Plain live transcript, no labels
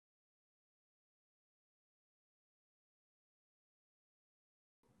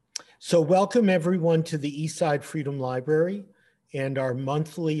So welcome everyone to the Eastside Freedom Library and our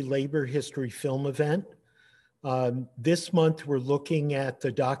monthly labor history film event. This month we're looking at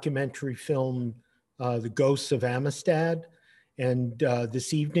the documentary film, The Ghosts of Amistad. And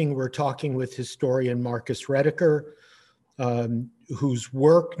this evening we're talking with historian Marcus Rediker, whose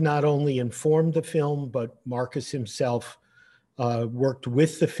work not only informed the film, but Marcus himself worked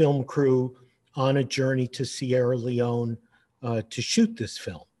with the film crew on a journey to Sierra Leone to shoot this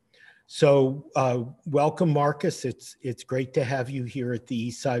film. So welcome, Marcus. It's great to have you here at the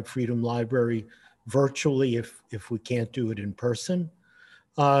Eastside Freedom Library virtually if we can't do it in person.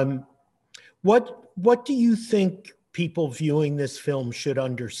 What do you think people viewing this film should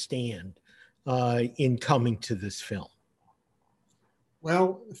understand in coming to this film?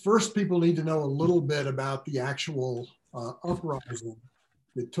 Well, first people need to know a little bit about the actual uprising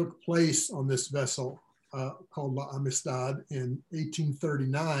that took place on this vessel called La Amistad in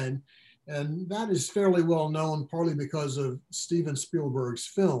 1839. And that is fairly well known, partly because of Steven Spielberg's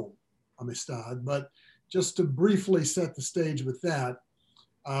film, Amistad. But just to briefly set the stage with that,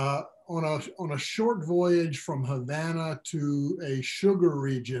 on a short voyage from Havana to a sugar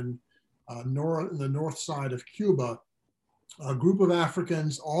region in the north side of Cuba, a group of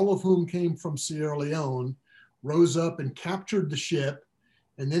Africans, all of whom came from Sierra Leone, rose up and captured the ship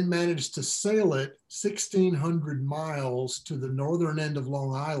and then managed to sail it 1,600 miles to the northern end of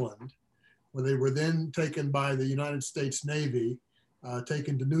Long Island, where they were then taken by the United States Navy,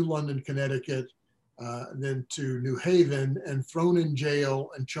 taken to New London, Connecticut, then to New Haven, and thrown in jail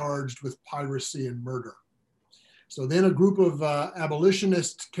and charged with piracy and murder. So then a group of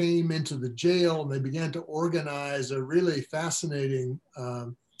abolitionists came into the jail and they began to organize a really fascinating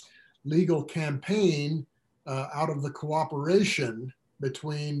legal campaign out of the cooperation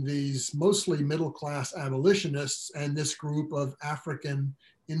between these mostly middle-class abolitionists and this group of African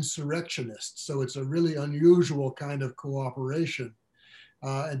insurrectionists. So it's a really unusual kind of cooperation.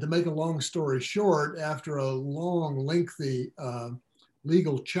 And to make a long story short, after a long, lengthy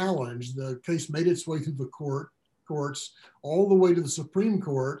legal challenge, the case made its way through the courts all the way to the Supreme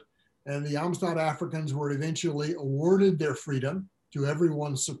Court, and the Amistad Africans were eventually awarded their freedom, to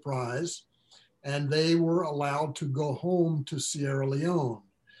everyone's surprise, and they were allowed to go home to Sierra Leone.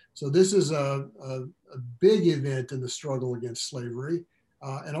 So this is a big event in the struggle against slavery,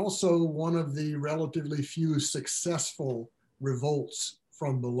 and also one of the relatively few successful revolts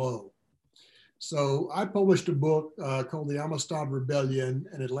from below. So I published a book called The Amistad Rebellion,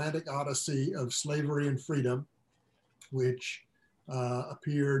 An Atlantic Odyssey of Slavery and Freedom, which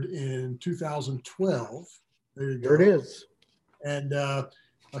appeared in 2012. There you go. There it is. And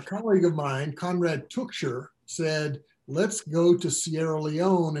a colleague of mine, Conrad Tuchscher, said, let's go to Sierra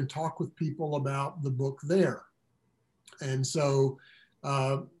Leone and talk with people about the book there. And so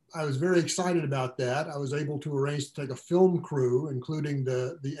I was very excited about that. I was able to arrange to take a film crew, including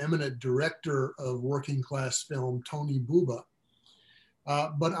the eminent director of working class film, Tony Buba.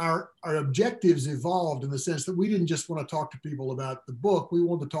 But our objectives evolved in the sense that we didn't just want to talk to people about the book, we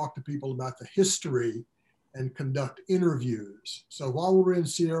wanted to talk to people about the history and conduct interviews. So while we were in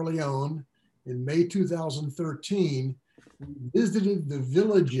Sierra Leone in May 2013, we visited the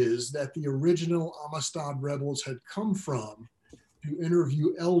villages that the original Amistad rebels had come from to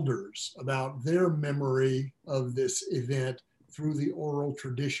interview elders about their memory of this event through the oral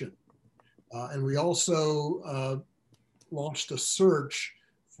tradition. And we also launched a search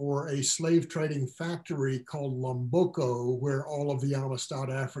for a slave trading factory called Lomboko, where all of the Amistad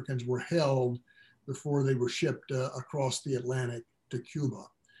Africans were held before they were shipped across the Atlantic to Cuba.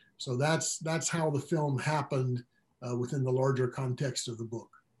 So that's how the film happened within the larger context of the book.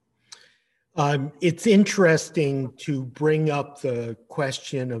 It's interesting to bring up the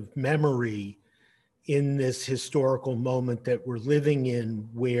question of memory in this historical moment that we're living in,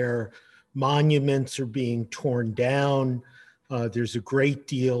 where monuments are being torn down. There's a great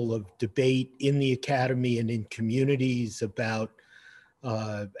deal of debate in the academy and in communities about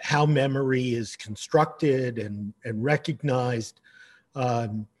how memory is constructed and recognized.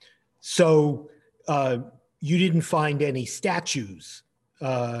 So you didn't find any statues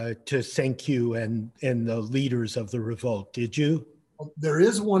to Senkyu and the leaders of the revolt, did you? There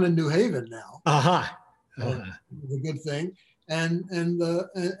is one in New Haven now. It's a good thing. And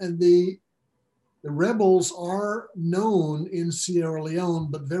the rebels are known in Sierra Leone,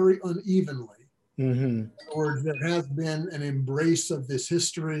 but very unevenly. Mm-hmm. Or there has been an embrace of this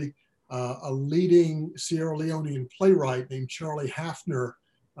history. A leading Sierra Leonean playwright named Charlie Hafner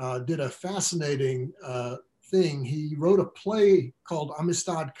did a fascinating thing. He wrote a play called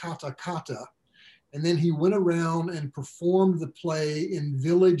Amistad Kata Kata, And then he went around and performed the play in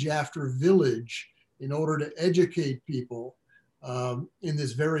village after village in order to educate people in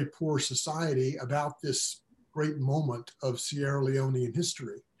this very poor society about this great moment of Sierra Leonean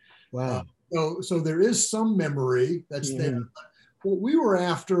history. Wow. So there is some memory that's there. What we were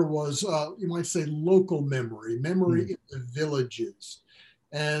after was, you might say, local memory in the villages.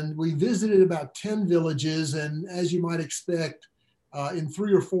 And we visited about 10 villages. And as you might expect, in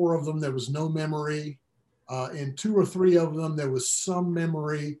 3 or 4 of them, there was no memory. In 2 or 3 of them, there was some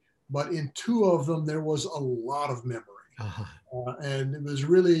memory. But in 2 of them, there was a lot of memory. And it was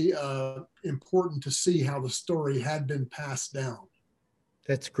really important to see how the story had been passed down.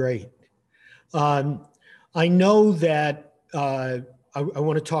 That's great. I know that I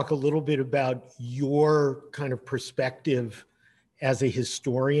want to talk a little bit about your kind of perspective as a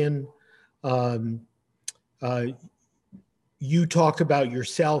historian. You talk about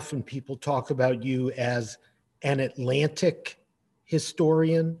yourself and people talk about you as an Atlantic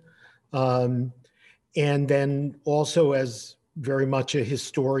historian, and then also as very much a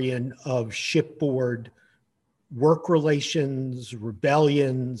historian of shipboard work relations,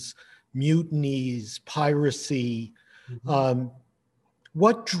 rebellions, mutinies, piracy.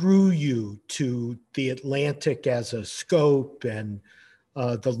 What drew you to the Atlantic as a scope and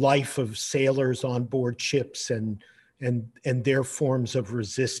the life of sailors on board ships and their forms of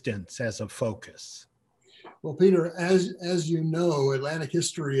resistance as a focus? Well, Peter, as you know, Atlantic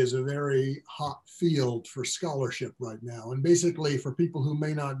history is a very hot field for scholarship right now. And basically, for people who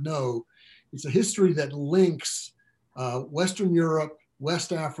may not know, it's a history that links Western Europe,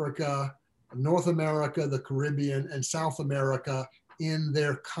 West Africa, North America, the Caribbean, and South America in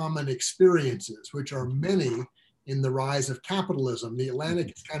their common experiences, which are many in the rise of capitalism. The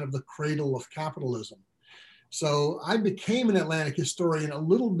Atlantic is kind of the cradle of capitalism. So I became an Atlantic historian a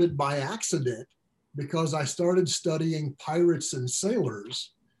little bit by accident because I started studying pirates and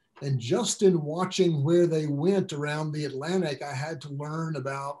sailors. And just in watching where they went around the Atlantic, I had to learn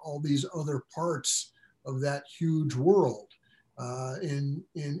about all these other parts of that huge world. In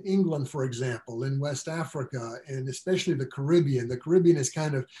England, for example, in West Africa, and especially the Caribbean. The Caribbean is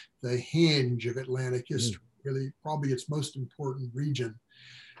kind of the hinge of Atlantic history, really probably its most important region.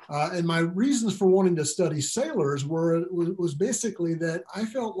 And my reasons for wanting to study sailors was basically that I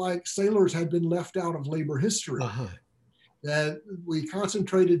felt like sailors had been left out of labor history. That we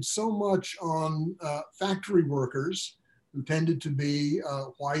concentrated so much on factory workers who tended to be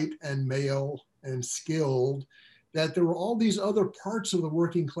white and male and skilled, that there were all these other parts of the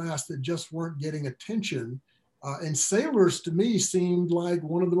working class that just weren't getting attention. And sailors, to me, seemed like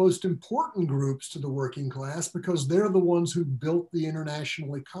one of the most important groups to the working class because they're the ones who built the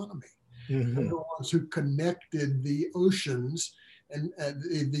international economy. They're the ones who connected the oceans and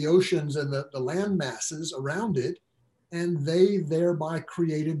the oceans and the land masses around it. And they thereby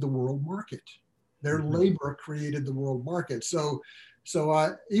created the world market. Their labor created the world market. So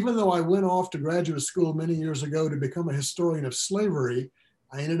even though I went off to graduate school many years ago to become a historian of slavery,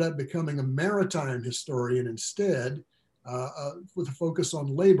 I ended up becoming a maritime historian instead, with a focus on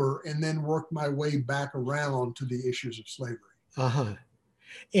labor, and then worked my way back around to the issues of slavery.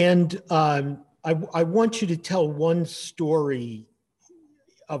 And I want you to tell one story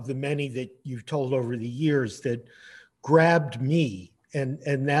of the many that you've told over the years that grabbed me,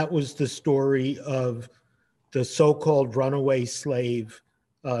 and that was the story of the so-called runaway slave,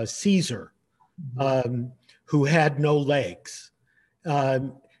 Caesar, who had no legs.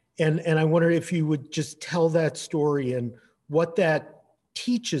 And I wondered if you would just tell that story and what that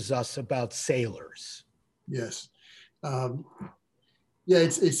teaches us about sailors. Yes. Yeah,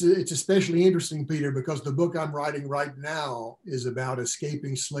 it's especially interesting, Peter, because the book I'm writing right now is about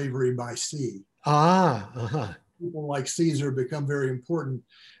escaping slavery by sea. People like Caesar become very important.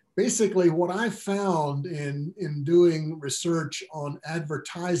 Basically, what I found in doing research on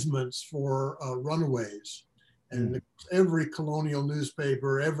advertisements for runaways, and every colonial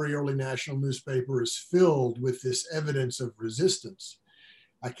newspaper, every early national newspaper is filled with this evidence of resistance.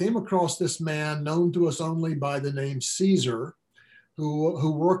 I came across this man known to us only by the name Caesar,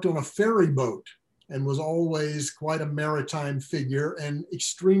 who worked on a ferry boat and was always quite a maritime figure and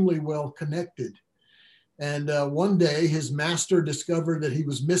extremely well connected. And one day his master discovered that he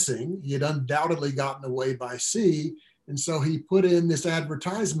was missing. He had undoubtedly gotten away by sea. And so he put in this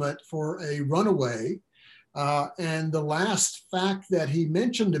advertisement for a runaway. And the last fact that he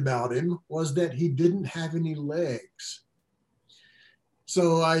mentioned about him was that he didn't have any legs.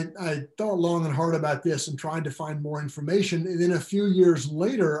 So I thought long and hard about this and tried to find more information. And then a few years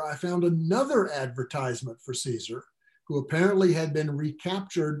later, I found another advertisement for Caesar, who apparently had been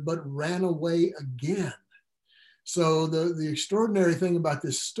recaptured but ran away again. So the extraordinary thing about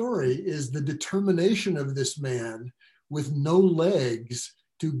this story is the determination of this man with no legs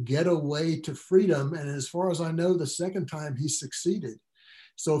to get away to freedom. And as far as I know, the second time he succeeded.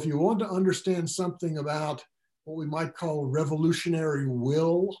 So if you want to understand something about what we might call revolutionary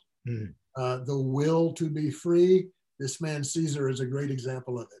will, the will to be free, this man Caesar is a great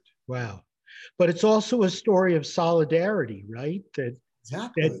example of it. Wow. But it's also a story of solidarity, right?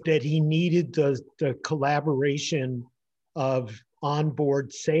 Exactly. That he needed the collaboration of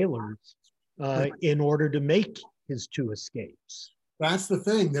onboard sailors in order to make his two escapes. That's the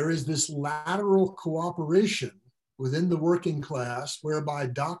thing. There is this lateral cooperation within the working class whereby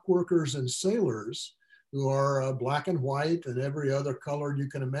dock workers and sailors, who are black and white and every other color you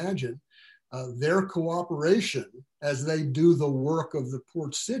can imagine, their cooperation as they do the work of the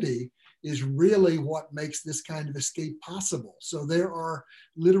port city is really what makes this kind of escape possible. So there are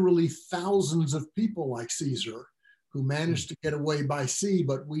literally thousands of people like Caesar who managed to get away by sea,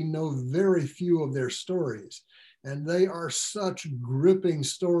 but we know very few of their stories. And they are such gripping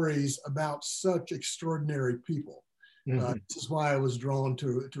stories about such extraordinary people. This is why I was drawn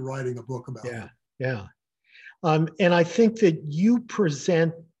to writing a book about them. Yeah. And I think that you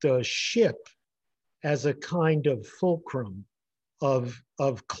present the ship as a kind of fulcrum of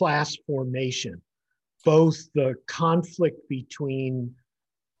class formation, both the conflict between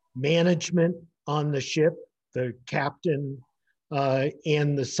management on the ship, the captain,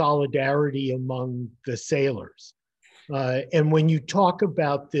 and the solidarity among the sailors. And when you talk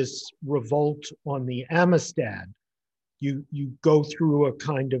about this revolt on the Amistad, you go through a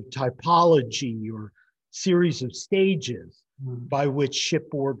kind of typology or series of stages by which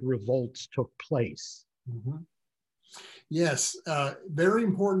shipboard revolts took place. Yes, very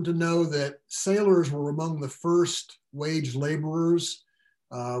important to know that sailors were among the first wage laborers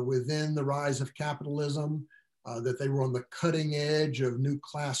within the rise of capitalism, that they were on the cutting edge of new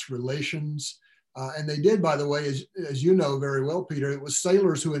class relations. And they did, by the way, as you know very well, Peter, it was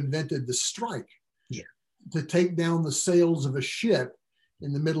sailors who invented the strike to take down the sails of a ship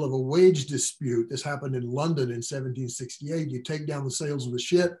in the middle of a wage dispute. This happened in London in 1768. You take down the sails of the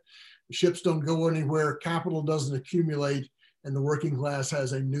ship, the ships don't go anywhere, capital doesn't accumulate, and the working class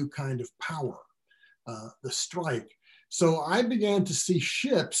has a new kind of power, the strike. So I began to see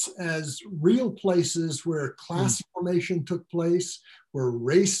ships as real places where class formation took place, where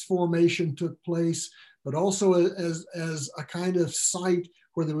race formation took place, but also as a kind of site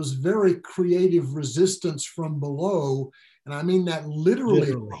where there was very creative resistance from below. And I mean that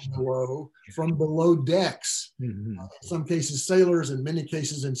literally. From below decks. In some cases, sailors, in many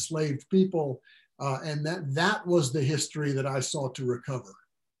cases, enslaved people. And that was the history that I sought to recover.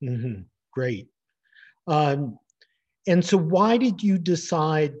 Great. And so why did you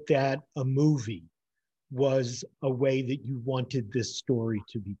decide that a movie was a way that you wanted this story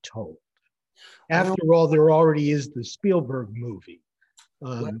to be told? After all, there already is the Spielberg movie.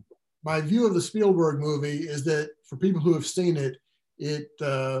 My view of the Spielberg movie is that for people who have seen it, it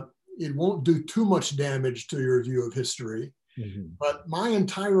won't do too much damage to your view of history. But my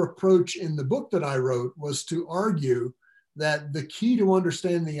entire approach in the book that I wrote was to argue that the key to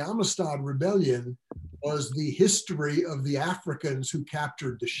understand the Amistad Rebellion was the history of the Africans who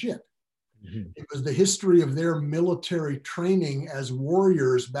captured the ship. It was the history of their military training as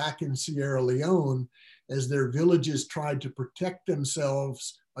warriors back in Sierra Leone as their villages tried to protect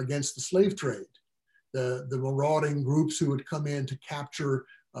themselves against the slave trade. The marauding groups who would come in to capture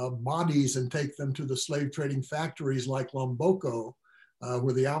bodies and take them to the slave trading factories like Lomboko,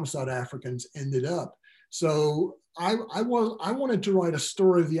 where the Amistad Africans ended up. So I wanted to write a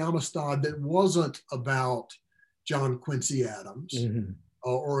story of the Amistad that wasn't about John Quincy Adams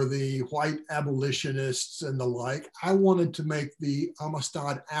or the white abolitionists and the like. I wanted to make the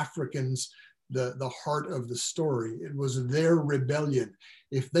Amistad Africans the heart of the story. It was their rebellion.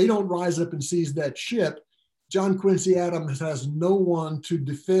 If they don't rise up and seize that ship, John Quincy Adams has no one to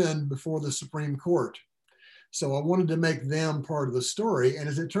defend before the Supreme Court. So I wanted to make them part of the story. And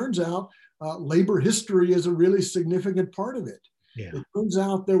as it turns out, labor history is a really significant part of it. It turns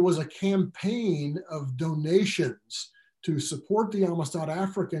out there was a campaign of donations to support the Amistad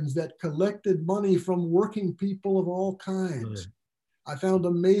Africans that collected money from working people of all kinds. I found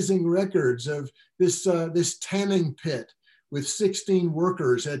amazing records of this tanning pit with 16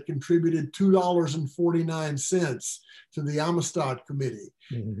 workers had contributed $2.49 to the Amistad Committee.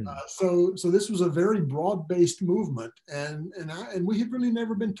 So this was a very broad-based movement, and we had really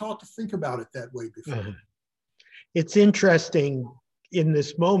never been taught to think about it that way before. It's interesting in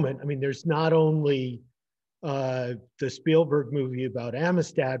this moment. I mean, there's not only the Spielberg movie about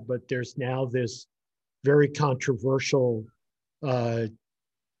Amistad, but there's now this very controversial cable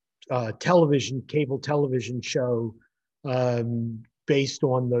television show based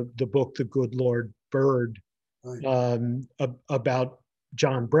on the book The Good Lord Bird, about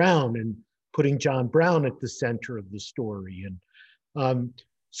John Brown and putting John Brown at the center of the story. And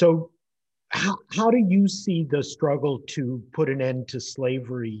so how do you see the struggle to put an end to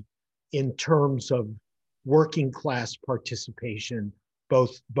slavery in terms of working class participation,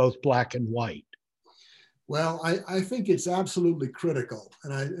 both black and white? Well, I think it's absolutely critical.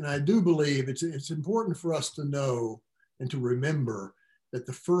 And I do believe it's important for us to know and to remember that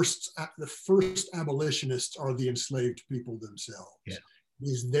the first abolitionists are the enslaved people themselves. Yeah. It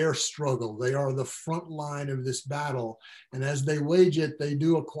is their struggle. They are the front line of this battle. And as they wage it, they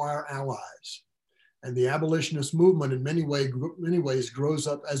do acquire allies. And the abolitionist movement in many ways grows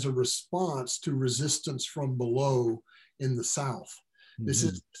up as a response to resistance from below in the South. Mm-hmm.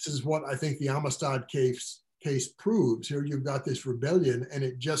 This is what I think the Amistad case proves. Here you've got this rebellion, and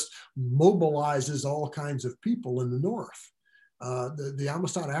it just mobilizes all kinds of people in the North. The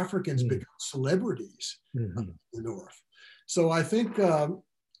Amistad Africans become celebrities in the North. So I think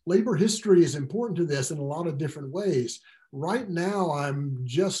labor history is important to this in a lot of different ways. Right now, I'm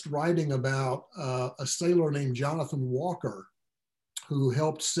just writing about a sailor named Jonathan Walker, who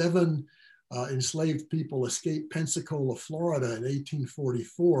helped 7 enslaved people escape Pensacola, Florida in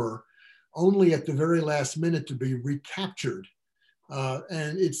 1844, only at the very last minute to be recaptured.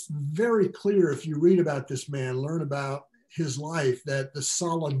 And it's very clear if you read about this man, learn about his life, that the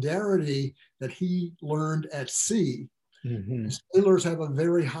solidarity that he learned at sea, sailors have a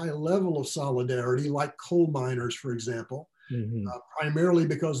very high level of solidarity, like coal miners, for example, primarily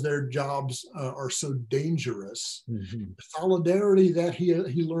because their jobs are so dangerous. The solidarity that he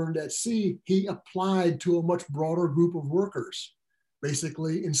learned at sea, he applied to a much broader group of workers,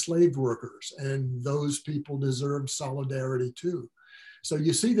 basically enslaved workers, and those people deserved solidarity too. So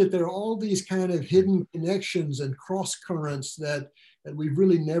you see that there are all these kind of hidden connections and cross currents that we've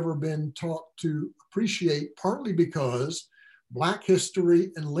really never been taught to appreciate, partly because Black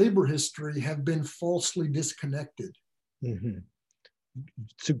history and labor history have been falsely disconnected.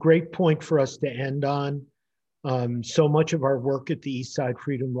 It's a great point for us to end on. So much of our work at the Eastside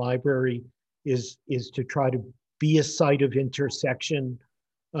Freedom Library is to try to be a site of intersection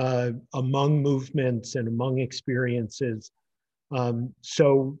among movements and among experiences.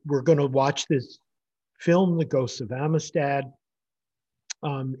 So we're going to watch this film, The Ghosts of Amistad.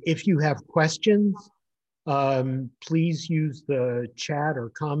 If you have questions, please use the chat or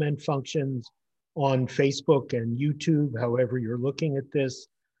comment functions on Facebook and YouTube, however you're looking at this.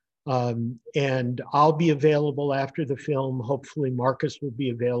 And I'll be available after the film. Hopefully Marcus will be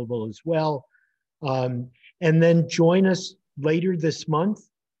available as well. And then join us later this month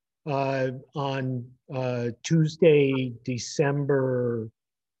on Tuesday, December,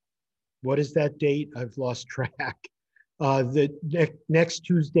 what is that date? I've lost track. The next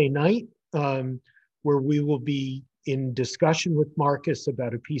Tuesday night, where we will be in discussion with Marcus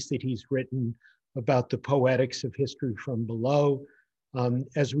about a piece that he's written about the poetics of history from below,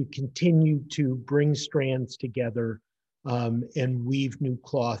 as we continue to bring strands together and weave new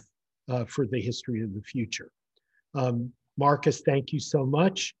cloth for the history of the future. Marcus, thank you so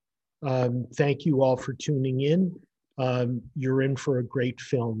much. Thank you all for tuning in. You're in for a great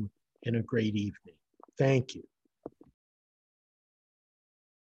film and a great evening. Thank you.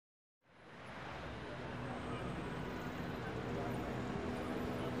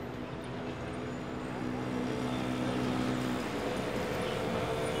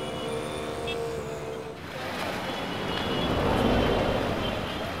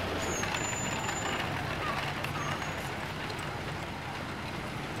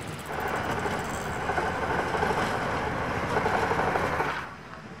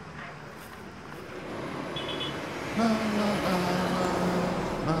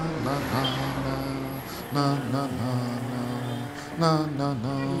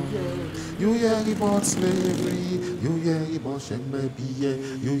 You hear about slavery, you hear about Shengbe,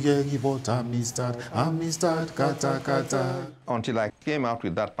 you hear about Amistad, kata kata. Until I came out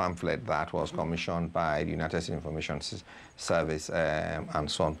with that pamphlet that was commissioned by the United States Information Service and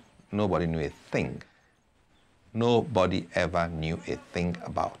so on, nobody knew a thing. Nobody ever knew a thing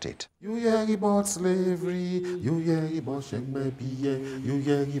about it. You hear about slavery, you hear about Shengbe, you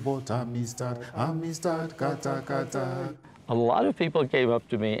hear about Amistad, kata kata. A lot of people came up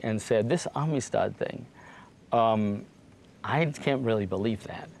to me and said, this Amistad thing, I can't really believe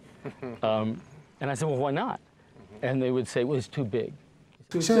that. And I said, well, why not? And they would say, well, it's too big.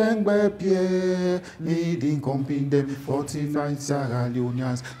 Shengbe pie, eating compindem 45 Sierra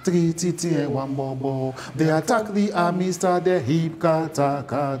Leoneans, 3 titi and 1 bobo. They attack the Amistad, the hip kata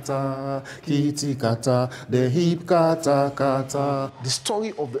kata, kitty kata, the hip kata kata. The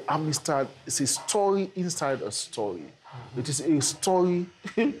story of the Amistad is a story inside a story. It is a story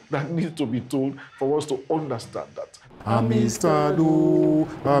that needs to be told for us to understand that. Amistad-o,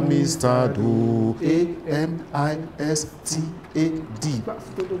 Amistad-o, A-M-I-S-T-A-D.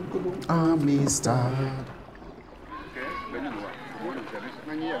 Amistad.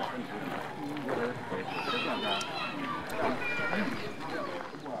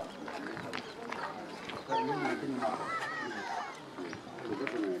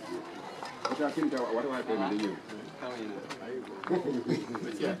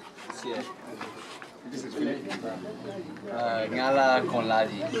 Ngala con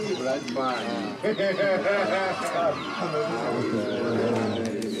Ladi.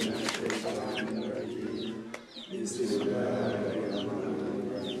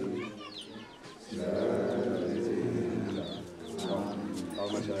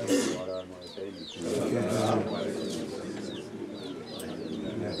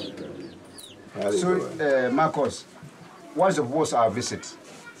 So, Marcos, what is the purpose of our visit?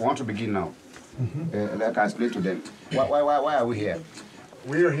 We want to begin now. Like I explained to them. Why are we here?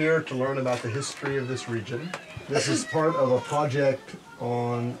 We are here to learn about the history of this region. This is part of a project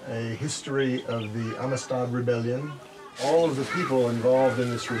on a history of the Amistad Rebellion. All of the people involved in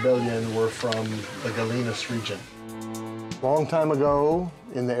this rebellion were from the Galinas region. Long time ago,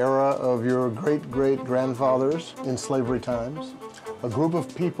 in the era of your great-great-grandfathers in slavery times, a group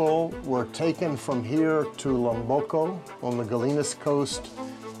of people were taken from here to Lomboko on the Galinas coast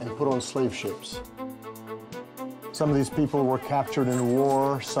and put on slave ships. Some of these people were captured in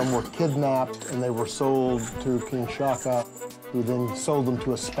war, some were kidnapped, and they were sold to King Shaka, who then sold them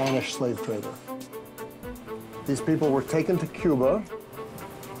to a Spanish slave trader. These people were taken to Cuba,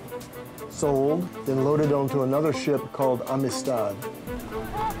 sold, then loaded onto another ship called Amistad.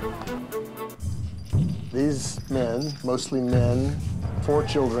 These men, mostly men, 4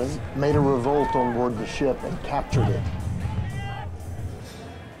 children, made a revolt on board the ship and captured it.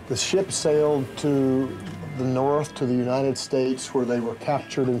 The ship sailed to the north, to the United States, where they were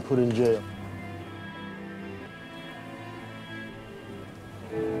captured and put in jail.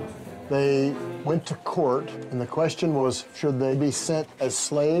 They went to court, and the question was, should they be sent as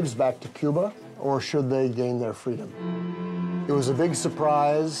slaves back to Cuba, or should they gain their freedom? It was a big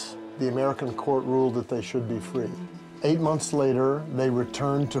surprise. The American court ruled that they should be free. 8 months later, they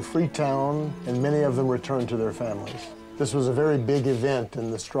returned to Freetown, and many of them returned to their families. This was a very big event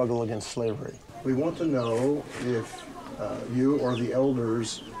in the struggle against slavery. We want to know if you or the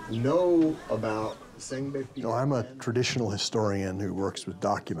elders know about Sengbe people. I'm a traditional historian who works with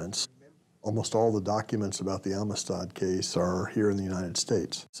documents. Almost all the documents about the Amistad case are here in the United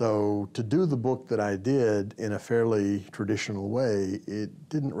States. So to do the book that I did in a fairly traditional way, it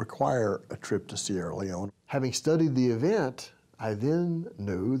didn't require a trip to Sierra Leone. Having studied the event, I then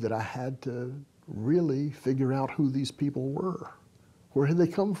knew that I had to really figure out who these people were. Where had they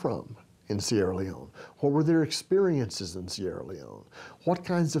come from in Sierra Leone? What were their experiences in Sierra Leone? What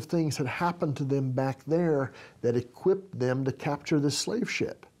kinds of things had happened to them back there that equipped them to capture this slave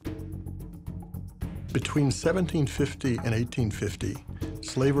ship? Between 1750 and 1850,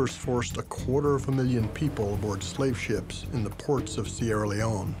 slavers forced 250,000 people aboard slave ships in the ports of Sierra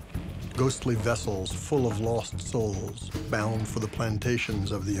Leone, ghostly vessels full of lost souls bound for the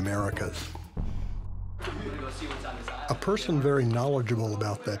plantations of the Americas. A person very knowledgeable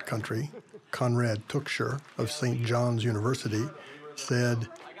about that country, Conrad Tuchscher of St. John's University, said,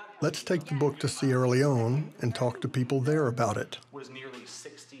 "Let's take the book to Sierra Leone and talk to people there about it."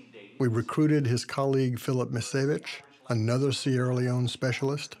 We recruited his colleague Philip Misevich, another Sierra Leone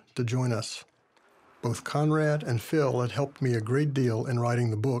specialist, to join us. Both Conrad and Phil had helped me a great deal in writing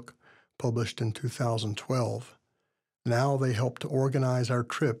the book, published in 2012. Now they help to organize our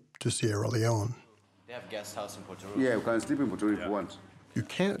trip to Sierra Leone. They have guest house in Puerto Rico. Yeah, we can sleep in Puerto Rico if you want. You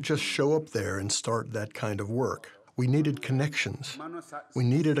can't just show up there and start that kind of work. We needed connections. We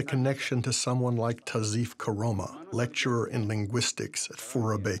needed a connection to someone like Tazif Karoma, lecturer in linguistics at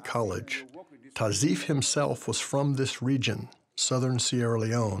Fura Bay College. Tazif himself was from this region, southern Sierra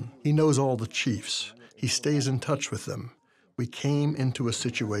Leone. He knows all the chiefs. He stays in touch with them. We came into a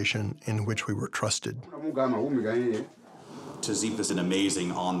situation in which we were trusted. Tazif is an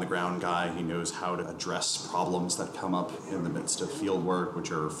amazing on-the-ground guy. He knows how to address problems that come up in the midst of field work,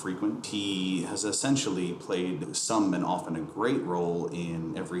 which are frequent. He has essentially played some and often a great role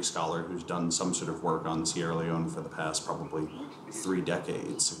in every scholar who's done some sort of work on Sierra Leone for the past probably 3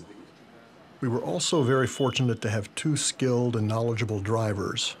 decades. We were also very fortunate to have 2 skilled and knowledgeable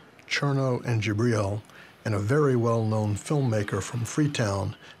drivers, Cherno and Jibril, and a very well-known filmmaker from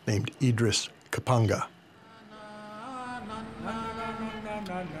Freetown named Idris Kapanga.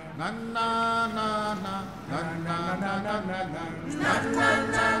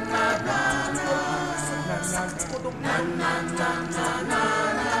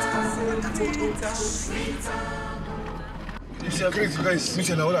 You see how crazy guys, you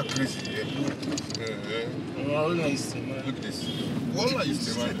see how that crazy. Look at this. Wallah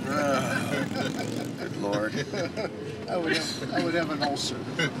is man. Good Lord. I would have an ulcer.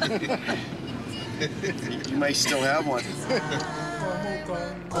 You may still have one.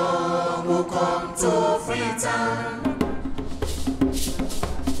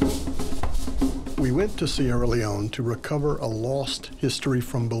 We went to Sierra Leone to recover a lost history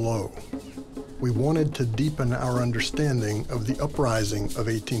from below. We wanted to deepen our understanding of the uprising of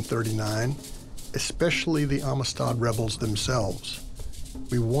 1839, especially the Amistad rebels themselves.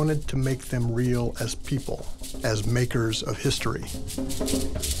 We wanted to make them real as people, as makers of history.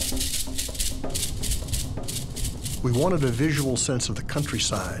 We wanted a visual sense of the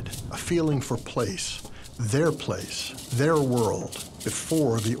countryside, a feeling for place, their world,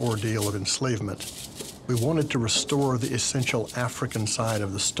 before the ordeal of enslavement. We wanted to restore the essential African side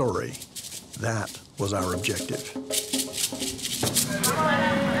of the story. That was our objective.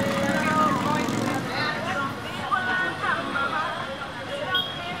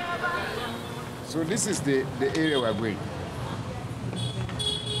 So this is the area we're going.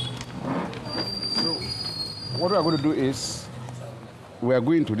 So what we are going to do is we are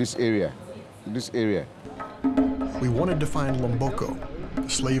going to this area. We wanted to find Lomboko, the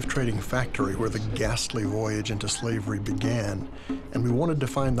slave trading factory where the ghastly voyage into slavery began, and we wanted to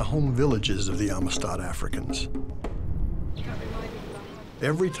find the home villages of the Amistad Africans.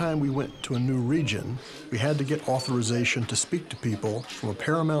 Every time we went to a new region, we had to get authorization to speak to people from a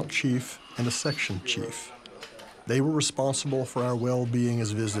paramount chief and a section chief. They were responsible for our well-being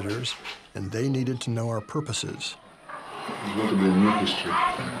as visitors, and they needed to know our purposes.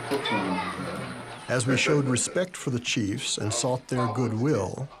 As we showed respect for the chiefs and sought their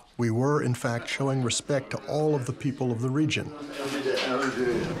goodwill, we were, in fact, showing respect to all of the people of the region.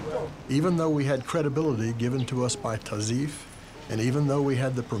 Even though we had credibility given to us by Tazif, and even though we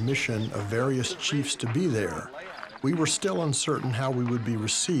had the permission of various chiefs to be there, we were still uncertain how we would be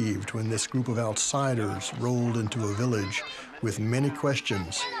received when this group of outsiders rolled into a village with many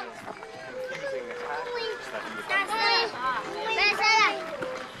questions.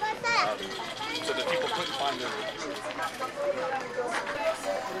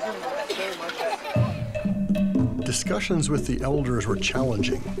 Discussions with the elders were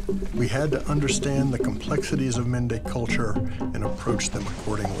challenging. We had to understand the complexities of Mende culture and approach them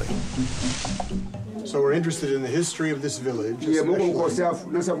accordingly. So we're interested in the history of this village. We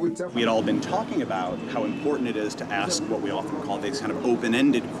had all been talking about how important it is to ask what we often call these kind of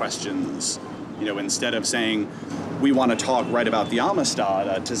open-ended questions. You know, instead of saying, we want to talk right about the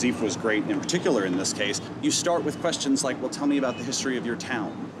Amistad, Tazif was great in particular in this case, you start with questions like, well, tell me about the history of your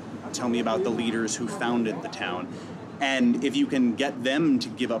town. Tell me about the leaders who founded the town. And if you can get them to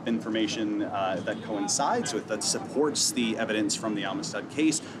give up information that coincides with, that supports the evidence from the Amistad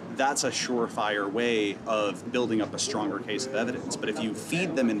case, that's a surefire way of building up a stronger case of evidence. But if you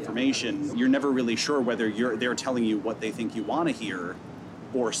feed them information, you're never really sure whether they're telling you what they think you want to hear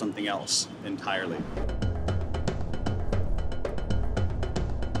or something else entirely.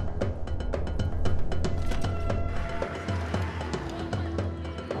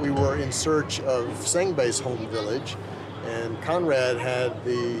 We were in search of Sengbe's home village, and Conrad had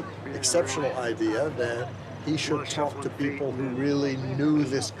the exceptional idea that he should talk to people who really knew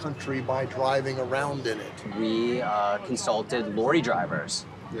this country by driving around in it. We consulted lorry drivers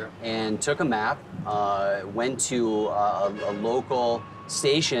and took a map, went to a local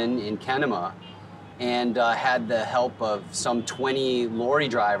station in Kenema, and had the help of some 20 lorry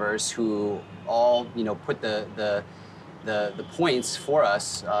drivers who all, put the points for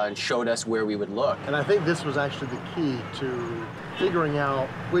us and showed us where we would look. And I think this was actually the key to figuring out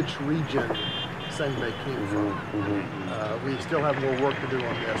which region Sengbe came from. We still have more work to do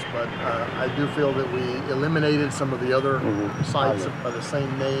on this, but I do feel that we eliminated some of the other sites by the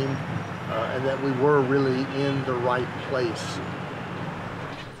same name, and that we were really in the right place.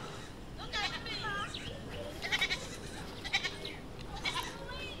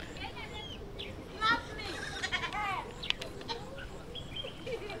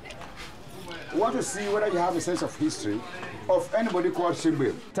 want to see whether you have a sense of history of anybody called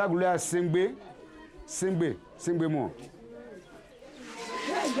Singbe. Tagula Singbe, Singbe, Singbe Mo.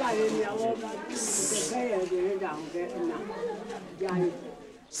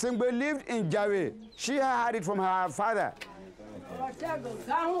 Singbe lived in Jawe. She had it from her father.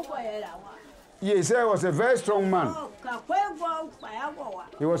 Yes, he was a very strong man.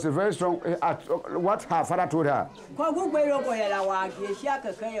 He was a very strong. What her father told her.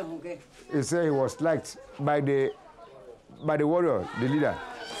 He said he was liked by the warrior, the leader.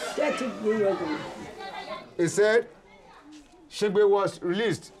 He said Shigbe was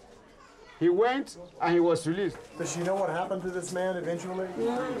released. He went and he was released. Does she know what happened to this man eventually?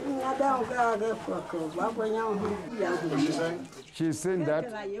 She's saying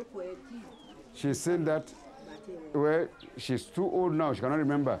that, well, she's too old now, she cannot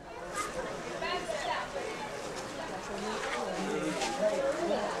remember.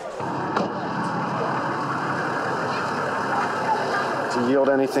 Did you yield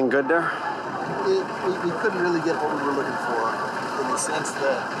anything good there? We couldn't really get what we were looking for, in the sense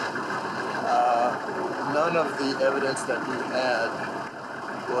that none of the evidence that we had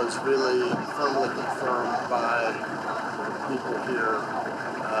was really firmly confirmed by people here.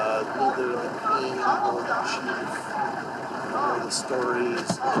 Neither the king nor the chief nor the stories.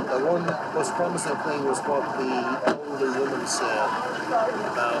 The one most promising thing was what the elderly woman said about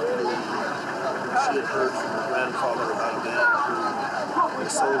she had heard from her grandfather about a man who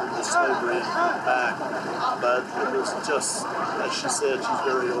was sold into slavery and came back. But it was just, as she said, she's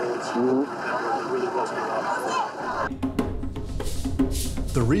very old. She didn't remember. There really wasn't a lot for her.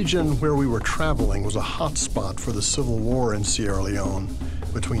 The region where we were traveling was a hot spot for the civil war in Sierra Leone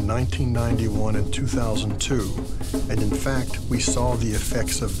between 1991 and 2002, and in fact, we saw the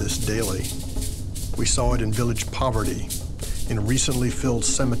effects of this daily. We saw it in village poverty, in recently filled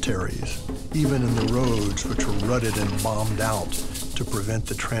cemeteries, even in the roads which were rutted and bombed out to prevent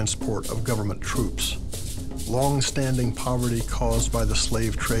the transport of government troops. Long-standing poverty caused by the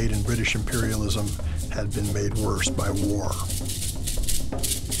slave trade and British imperialism had been made worse by war.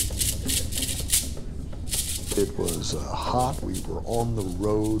 It was hot. We were on the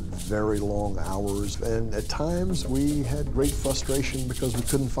road very long hours, and at times we had great frustration because we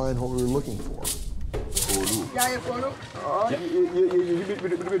couldn't find what we were looking for.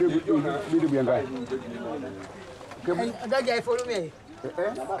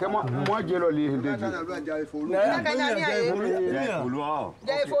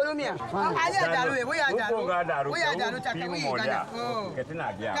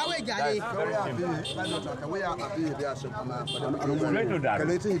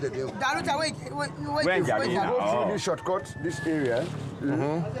 This shortcut, this area,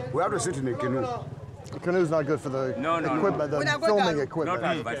 we have to sit in a canoe. The canoe's not good for the equipment, the filming equipment.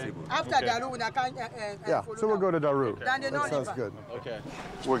 After Daru, yeah, so we'll go to Daru. That sounds good. Okay.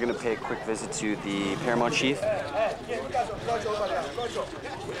 We're going to pay a quick visit to the Paramount Chief.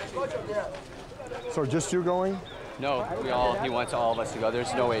 So just you going? No, he wants all of us to go.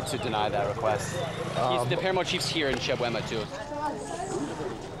 There's no way to deny that request. The Paramount Chief's here in Chebwema, too.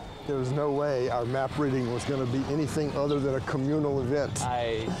 There was no way our map reading was going to be anything other than a communal event.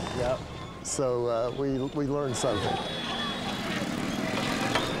 Yep. So we learned something.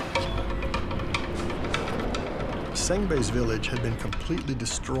 Sengbe's village had been completely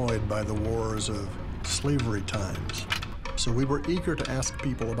destroyed by the wars of slavery times. So we were eager to ask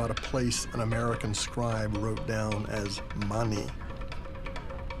people about a place an American scribe wrote down as Mani.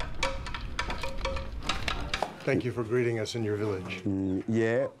 Thank you for greeting us in your village.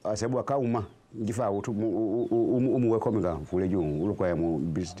 Yeah, I said, Wakauma. Did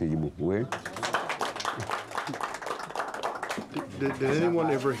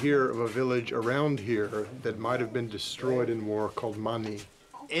anyone ever hear of a village around here that might have been destroyed in war called Mani?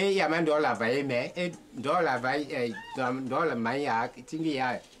 They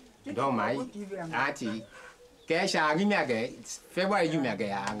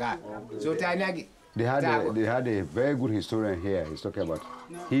had a very good historian here. He's talking about.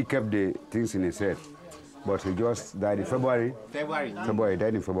 He kept the things in his head, but he just died in February. February,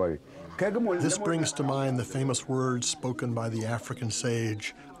 died in February. This brings to mind the famous words spoken by the African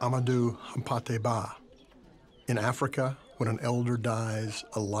sage Amadou Hampâté Bâ. In Africa, when an elder dies,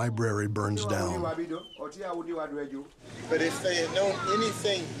 a library burns down. But if they had known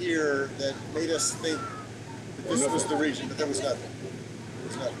anything here that made us think that this was the region, but there was nothing.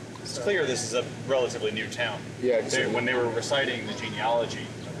 It's clear this is a relatively new town. Yeah, when they were reciting the genealogy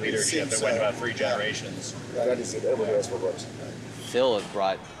of leadership, it went about 3 generations. That is it. Everybody else for works. Phil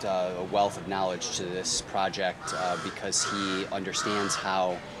brought a wealth of knowledge to this project because he understands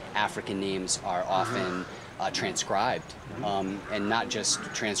how African names are often transcribed, and not just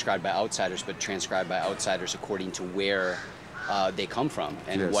transcribed by outsiders, but transcribed by outsiders according to where they come from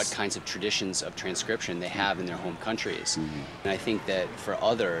and what kinds of traditions of transcription they have in their home countries. And I think that for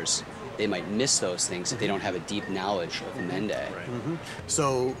others, they might miss those things if they don't have a deep knowledge of the Mende.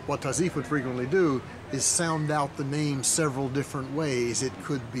 So what Tazif would frequently do is sound out the name several different ways. It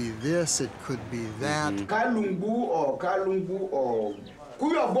could be this, it could be that. Kalumbu or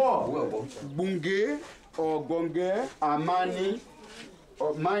Kuyabo, Bunge or Gonge, Amani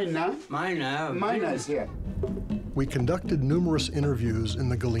or Mina is here. We conducted numerous interviews in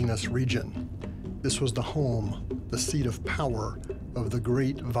the Galinas region. This was the home, the seat of power of the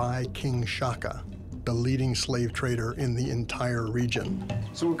great Vai King Shaka, the leading slave trader in the entire region.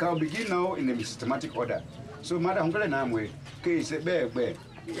 So we can begin now in a systematic order. So Madam Glenamwe, case bear. Okay,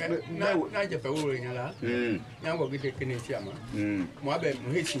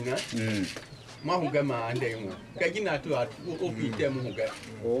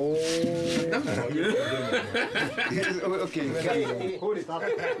 hold it up.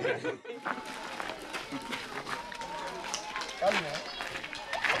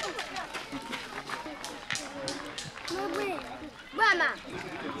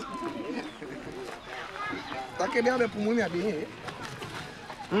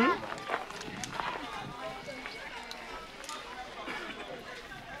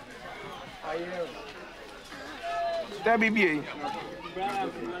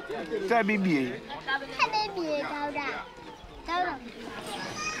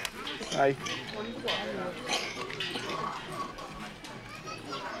 Hi.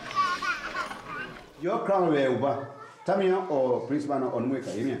 Your crown will Uba, Tamia or Prince Bana on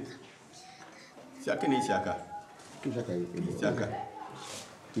Weka, Yemian. Shaka.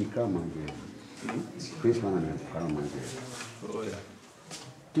 He crown my girl. Prince Bana crown my girl. Oh, yeah.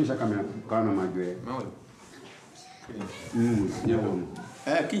 Kishaka crown my girl.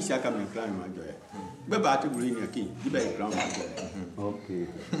 Kishaka me crown my girl. But about to bring a key, you better crown my girl. Okay.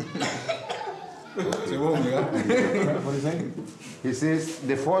 What is he saying? He says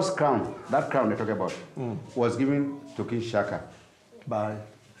the first crown, that crown they talk about, was given to King Shaka. By?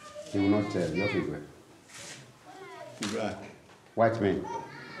 He will not tell. Your people. White men.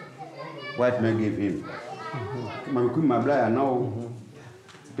 White men gave him.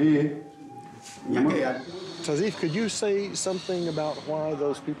 Tazif, could you say something about why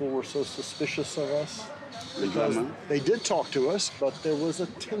those people were so suspicious of us? Because they did talk to us, but there was a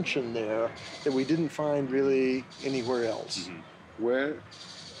tension there that we didn't find really anywhere else. Well,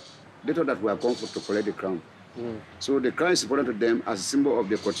 they thought that we are come to collect the crown. So the crown is important to them as a symbol of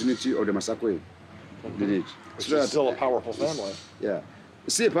the continuity of the Masakwe lineage. Which is still a powerful family. Yeah.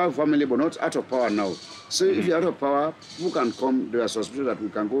 Still a powerful family, but not out of power now. So if you're out of power, who can come? There are suspicions that we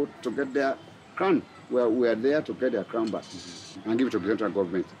can go to get their crown. We are there to get their crown back and give it to the central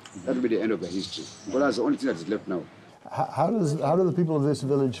government. That will be the end of the history. But that's the only thing that is left now. How do the people of this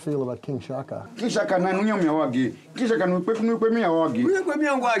village feel about King Shaka? King Shaka na nunya miawagi. King Shaka no kwe miawagi. Kwe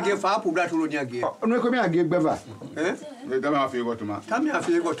miawagi fa apu bratu lo nyagi. No kwe miawagi gbeva. Eh? Tami afi go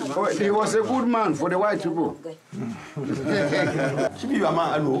tuma. Oh, he was a good man for the white people. Sibi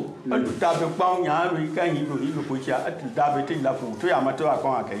ama alo. Tabe pa nya ri kan yi lo pocha tabe te la fu to ya ma to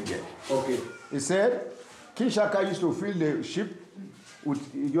akon akaije. Okay. He said King Shaka used to fill the ship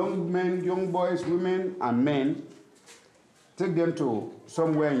with young men, young boys, women, and men, take them to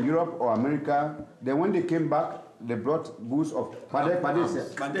somewhere in Europe or America. Then when they came back, they brought booze of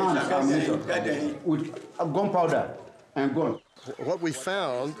with gunpowder and gun. What we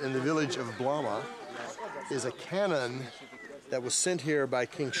found in the village of Blama is a cannon that was sent here by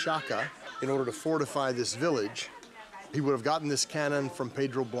King Shaka in order to fortify this village. He would have gotten this cannon from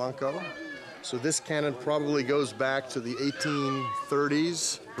Pedro Blanco. So this cannon probably goes back to the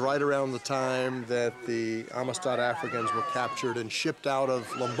 1830s, right around the time that the Amistad Africans were captured and shipped out of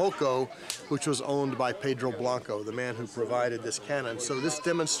Lomboko, which was owned by Pedro Blanco, the man who provided this cannon. So this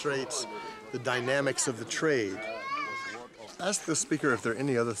demonstrates the dynamics of the trade. Ask the speaker if there are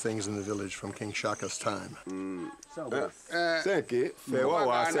any other things in the village from King Shaka's time. They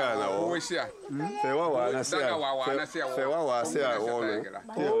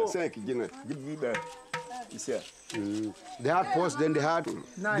had posts, then they had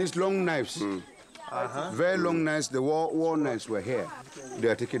these long knives. Very long knives. The war knives were here. They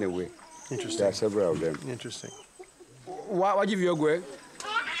are taken away. Interesting. There are several of them. Interesting. What give you a go?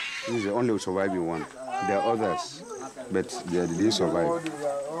 This is the only surviving one. There are others, but they didn't survive.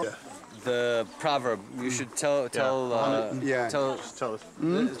 Yeah. the proverb. You should tell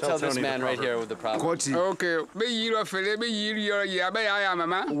this man right here with the proverb. Okay.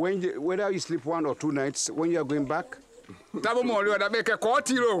 Whether you sleep 1 or 2 nights, when you are going back,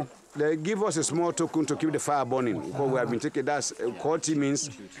 they give us a small token to keep the fire burning. Because we have been taking that. Koti means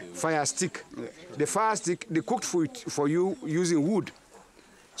fire stick. The fire stick, they cooked for you using wood.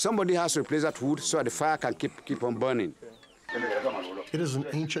 Somebody has to replace that wood so that the fire can keep on burning. It is an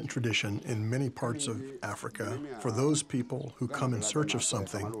ancient tradition in many parts of Africa for those people who come in search of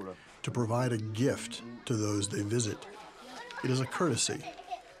something to provide a gift to those they visit. It is a courtesy.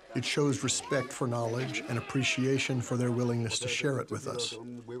 It shows respect for knowledge and appreciation for their willingness to share it with us.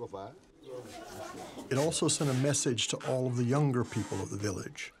 It also sent a message to all of the younger people of the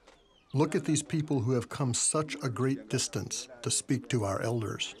village. Look at these people who have come such a great distance to speak to our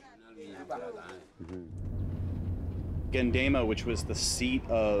elders. Gendema, which was the seat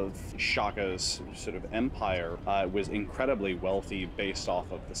of Shaka's sort of empire, was incredibly wealthy based off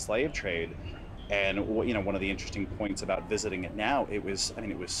of the slave trade. And one of the interesting points about visiting it now, it was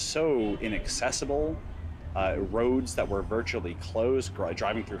so inaccessible. Roads that were virtually closed,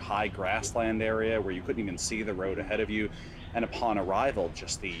 driving through high grassland area where you couldn't even see the road ahead of you. And upon arrival,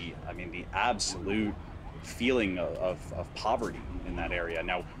 just the absolute feeling of poverty in that area.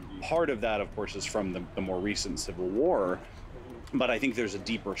 Now, part of that, of course, is from the more recent Civil War, but I think there's a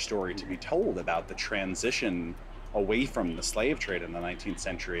deeper story to be told about the transition away from the slave trade in the 19th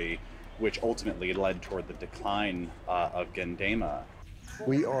century, which ultimately led toward the decline of Gendema.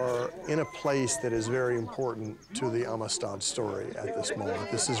 We are in a place that is very important to the Amistad story at this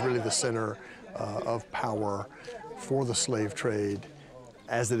moment. This is really the center of power for the slave trade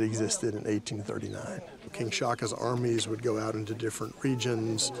as it existed in 1839. King Shaka's armies would go out into different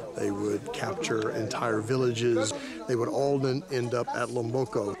regions. They would capture entire villages. They would all then end up at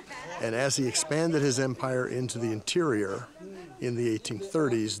Lomboko. And as he expanded his empire into the interior in the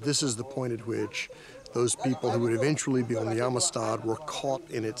 1830s, this is the point at which those people who would eventually be on the Amistad were caught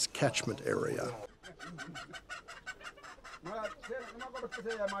in its catchment area.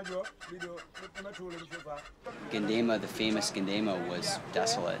 Gendema, the famous Gendema, was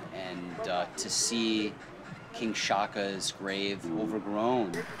desolate, and to see King Shaka's grave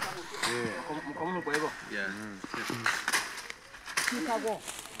overgrown.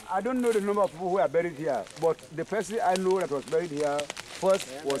 I don't know the number of people who are buried here, but the person I know that was buried here first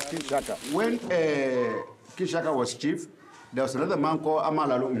was King Shaka. When King Shaka was chief, there was another man called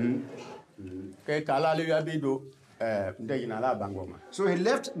Amalalu. So he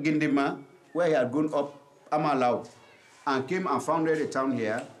left Gendema, where he had grown up, Amalau, and came and founded a town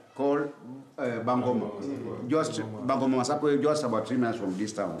here called Bangoma. Bangoma Masapo, just about 3 miles from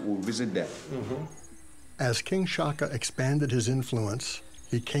this town. We'll visit there. As King Shaka expanded his influence,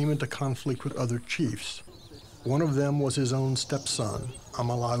 he came into conflict with other chiefs. One of them was his own stepson,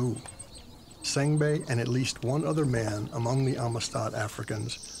 Amalau. Sengbe and at least one other man among the Amistad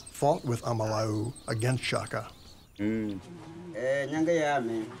Africans fought with Amalau against Shaka. I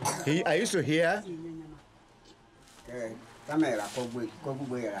used to hear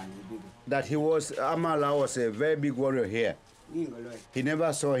that Amalau was a very big warrior here. He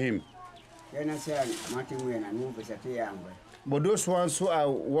never saw him. But those ones who I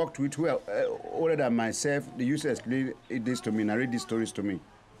worked with who are older than myself, they used to explain this to me, narrate these stories to me.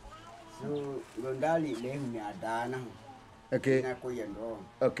 Okay.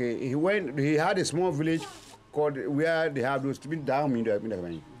 He had a small village called where they have those down.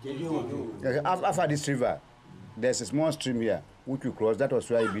 After this river, there's a small stream here which we cross. That was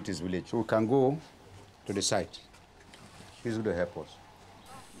where he built his village. So we can go to the site. He's going to help us.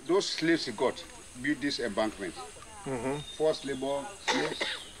 Those slaves he got built this embankment. Forced labor slaves.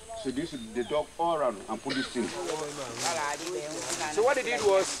 So this they dug all around and put this thing. So what they did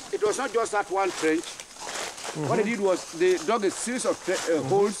was, it was not just that one trench. What they did was they dug a series of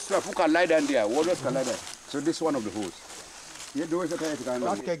holes so people can lie down there, warriors can lie down. So this is one of the holes.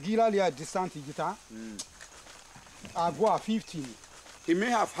 He may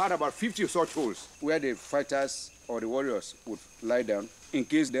have had about 50 such holes where the fighters or the warriors would lie down in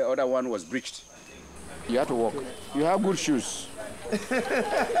case the other one was breached. You have to walk. You have good shoes.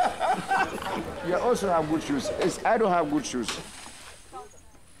 You also have good shoes. I don't have good shoes.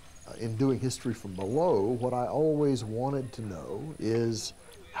 In doing history from below, what I always wanted to know is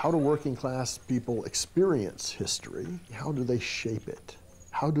how do working class people experience history? How do they shape it?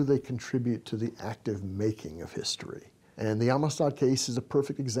 How do they contribute to the active making of history? And the Amistad case is a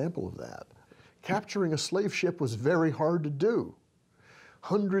perfect example of that. Capturing a slave ship was very hard to do.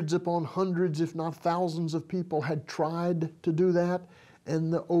 Hundreds upon hundreds, if not thousands of people had tried to do that,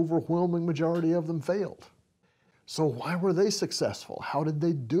 and the overwhelming majority of them failed. So why were they successful? How did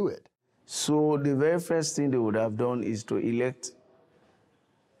they do it? So the very first thing they would have done is to elect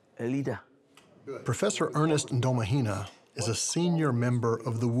a leader. Professor Ernest Ndomahina is a senior member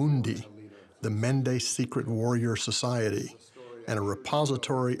of the Wundi, the Mende Secret Warrior Society, and a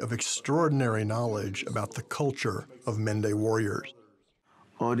repository of extraordinary knowledge about the culture of Mende warriors.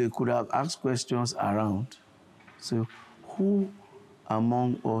 Or they could have asked questions around. So who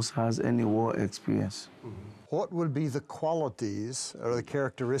among us has any war experience? What would be the qualities or the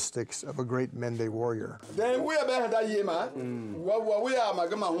characteristics of a great Mende warrior? Then we are behind that year, man. What we are,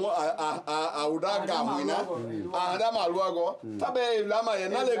 Magama, Audaga, Wina, Adama Luago, Tabe, Lama,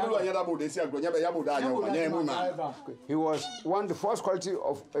 and Nalebu, and Yabu, they say, Yabuda. He was the first quality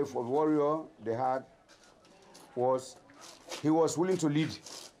of a warrior they had was he was willing to lead,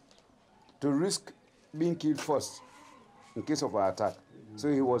 to risk being killed first in case of an attack. So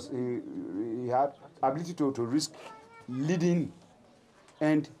he had ability to risk leading,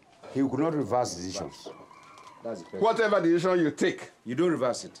 and he could not reverse decisions. That's whatever decision you take, you don't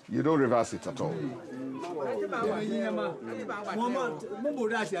reverse it. You don't reverse it at all.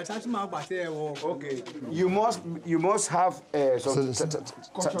 Okay. You must have some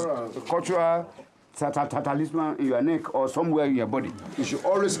cultural talisman in your neck or somewhere in your body. You should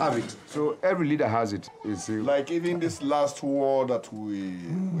always have it. So every leader has it. Like even this last war that we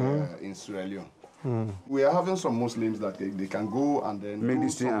in Sierra Leone. We are having some Muslims that they can go and then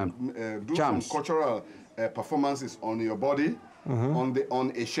do some cultural performances on your body,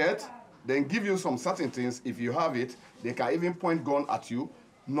 on a shirt, then give you some certain things. If you have it, they can even point gun at you.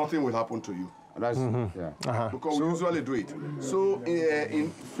 Nothing will happen to you. That's because we usually do it. So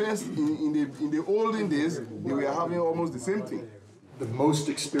in the olden days, they were having almost the same thing. The most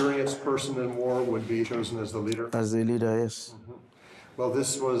experienced person in war would be chosen as the leader? As the leader, yes. Well,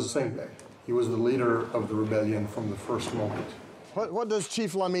 this was Sengbe. He was the leader of the rebellion from the first moment. What does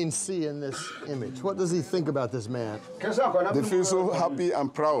Chief Lamine see in this image? What does he think about this man? They feel so happy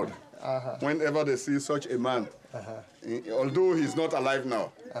and proud whenever they see such a man. Although he's not alive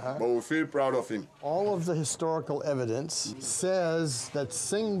now, but we feel proud of him. All of the historical evidence says that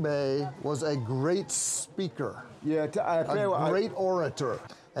Sengbe was a great speaker, a great orator.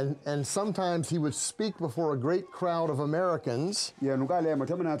 And sometimes he would speak before a great crowd of Americans. And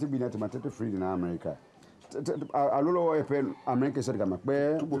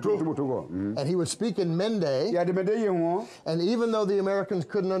he would speak in Mende. And even though the Americans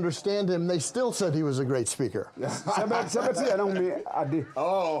couldn't understand him, they still said he was a great speaker. In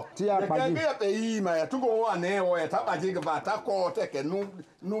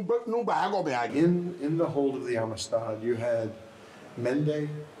the hold of the Amistad, you had Mende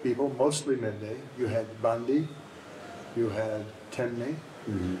people, mostly Mende. You had Bandi, you had Temne,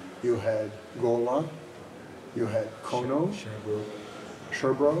 you had Gola, you had Kono,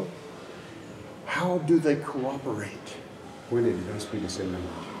 Sherbro. How do they cooperate when they don't speak the same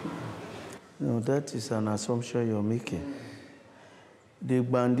language? No, that is an assumption you're making. The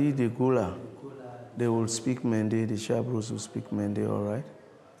Bandi, the Gola, they will speak Mende, the Shabros will speak Mende, all right?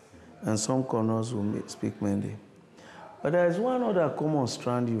 And some Konos will speak Mende. But there is one other common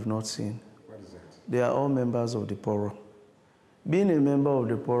strand you've not seen. What is that? They are all members of the Poro. Being a member of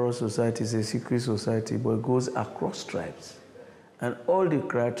the Poro society is a secret society, but it goes across tribes. And all the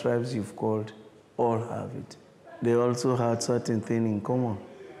tribes you've called all have it. They also had certain things in common.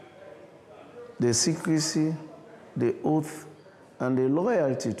 The secrecy, the oath, and the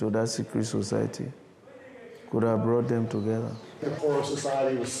loyalty to that secret society could have brought them together. The Poro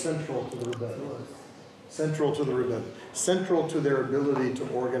society was central to the rebellion. Central to the rebellion. Central to their ability to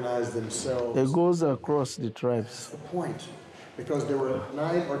organize themselves. It goes across the tribes. That's the point. Because there were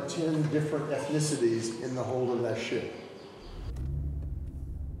 9 or 10 different ethnicities in the hold of that ship.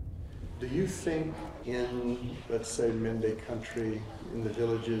 Do you think in, let's say, Mende country, in the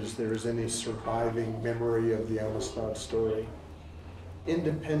villages, there is any surviving memory of the Amistad story?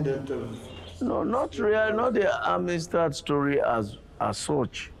 Independent of... No, not really, not the Amistad story as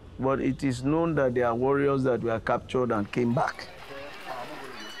such, but it is known that there are warriors that were captured and came back.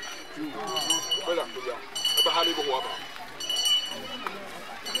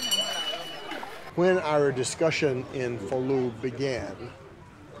 When our discussion in Folu began,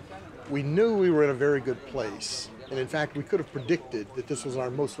 we knew we were in a very good place. And in fact, we could have predicted that this was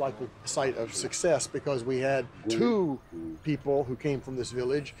our most likely site of success because we had 2 people who came from this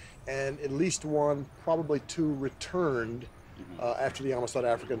village and at least 1, probably 2 returned after the Amistad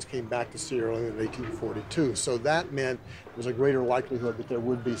Africans came back to Sierra Leone in 1842. So that meant there was a greater likelihood that there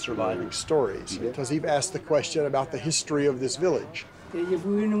would be surviving stories. Because he asked the question about the history of this village.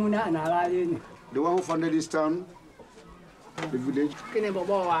 The one who founded this town, the village?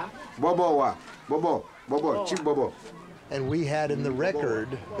 Bobo, Chief Bobo. And we had in the record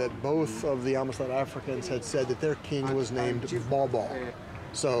that both of the Amistad Africans had said that their king was named Bobo.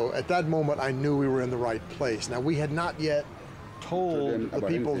 So at that moment, I knew we were in the right place. Now, we had not yet told the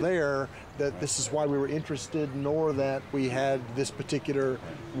people there that this is why we were interested, nor that we had this particular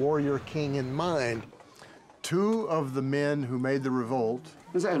warrior king in mind. Two of the men who made the revolt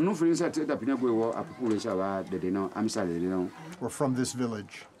were from this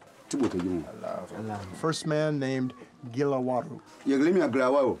village. First man named Gilawaru.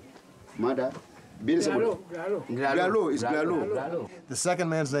 The second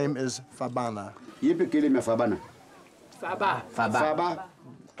man's name is Fabana. Faba.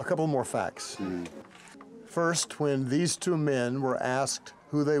 A couple more facts. First, when these two men were asked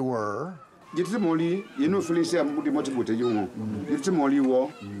who they were, they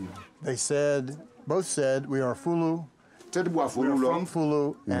both said, we are Fulu, we are from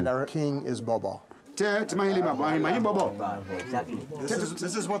Fulu, and our king is Bobo. This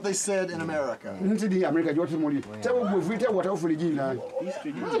is what they said in America. When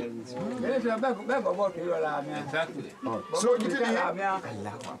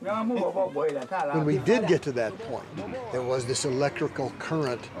we did get to that point, there was this electrical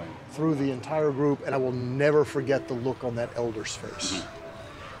current through the entire group, and I will never forget the look on that elder's face.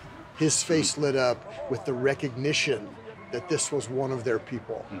 His face lit up with the recognition that this was one of their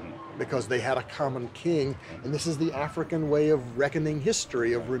people, because they had a common king, and this is the African way of reckoning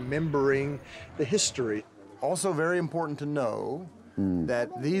history, of remembering the history. Also very important to know that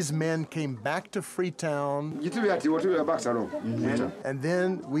these men came back to Freetown, and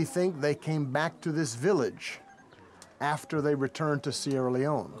then we think they came back to this village after they returned to Sierra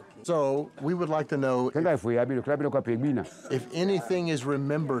Leone. So we would like to know if anything is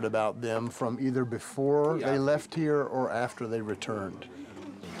remembered about them from either before they left here or after they returned.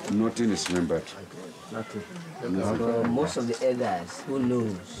 Nothing is remembered. Nothing. So most of the elders, who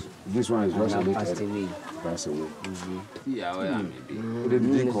knows? This one is passed away. Passed away. They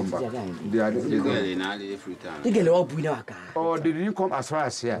didn't come back. Oh, they didn't come as far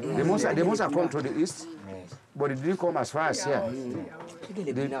as here. They must have come to the east, but they didn't come as far as here.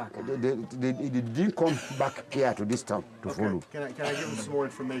 They didn't come back here to this town to follow. Can I give them some more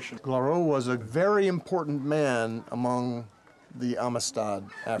information? Glaro was a very important man among the Amistad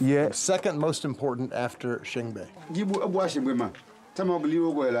Africans. Yeah. Second most important after Shengbe. He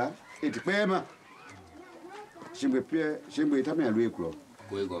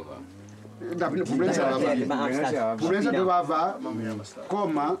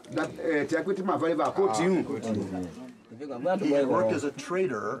worked as a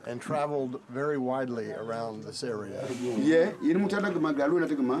trader and traveled very widely around this area. Yeah,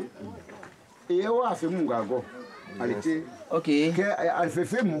 okay.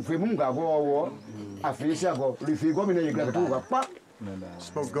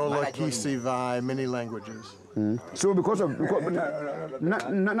 Spoke Gola, Kisi, Vai, many languages. So because of what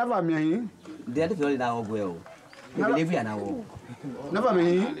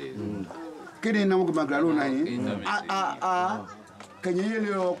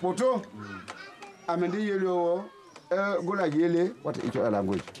is your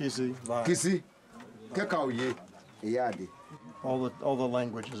language? Kisi, Vai. Kisi, Kakauye, Yadi. All the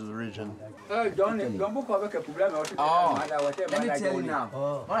languages of the region. Oh, let me tell you now.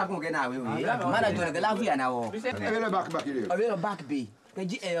 What I'm going to get now, back be.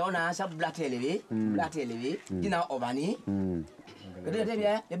 On a sub black TV, dinner ovani.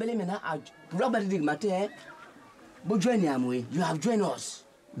 Robert Digmate, you have joined us.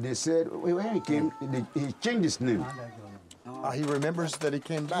 They said when he came, he changed his name. He remembers that he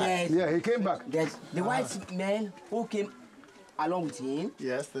came back. Yes. Yeah, he came back. There's the white men who came along with him.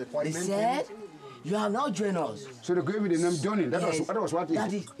 Yes, the white men said, you have now joined us. So they gave me the name Johnny. That was what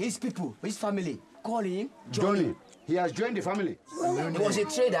that is his people, his family. Call him Johnny. He has joined the family. He was a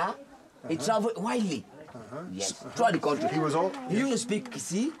trader. He traveled widely. Yes, throughout the country. He used to speak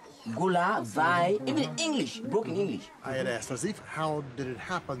Kisi, Gola, Vai, even English, broken English. I had asked Azif, how did it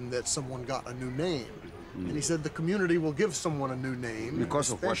happen that someone got a new name? And he said the community will give someone a new name,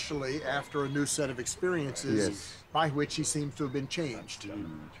 because especially after a new set of experiences by which he seems to have been changed.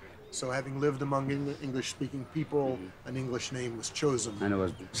 So having lived among English-speaking people, an English name was chosen. And it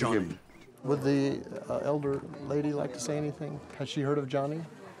was Johnny. Would the elder lady like to say anything? Has she heard of Johnny?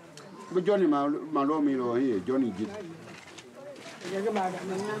 But Johnny, Johnny did.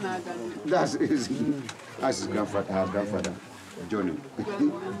 That's his grandfather. Johnny.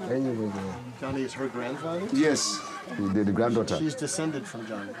 Johnny is her grandfather? Yes, the granddaughter. She's descended from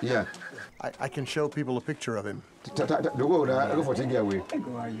Johnny. Yeah. I can show people a picture of him. Go for take away.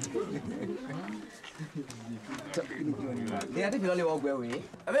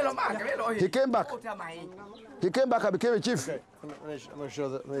 He came back. He came back and became a chief. Okay, let me show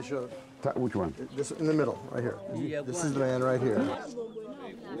the. Which one? This in the middle, right here. This is the man right here.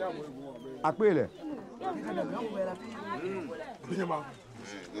 Akpele.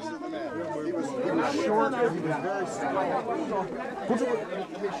 He was short, he was very small.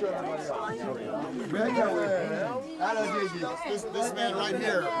 This man right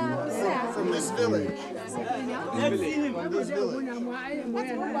here, from this village.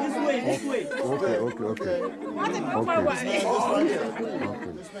 Okay.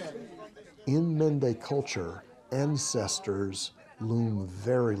 In Mende culture, ancestors loom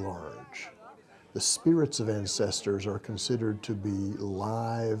very large. The spirits of ancestors are considered to be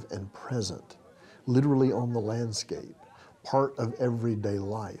live and present, literally on the landscape, part of everyday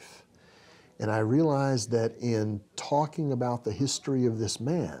life. And I realized that in talking about the history of this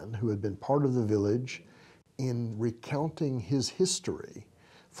man who had been part of the village, in recounting his history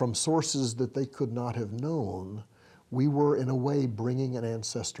from sources that they could not have known, we were in a way bringing an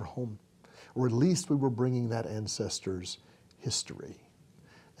ancestor home, or at least we were bringing that ancestor's history.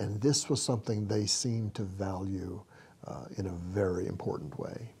 And this was something they seemed to value in a very important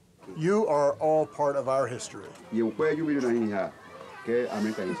way. You are all part of our history. It's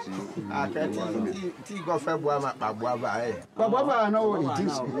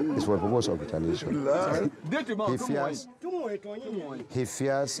for purpose of retaliation. He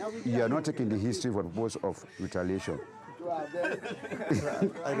fears you are not taking the history for purpose of retaliation.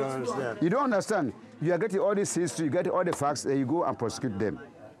 I don't understand. You don't understand. You are getting all this history, you get all the facts, and you go and prosecute them.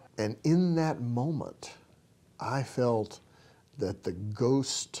 And in that moment, I felt that the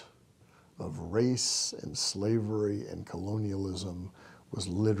ghost of race and slavery and colonialism was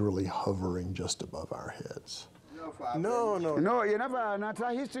literally hovering just above our heads. No, you never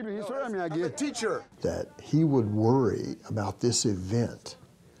history. I'm a teacher. That he would worry about this event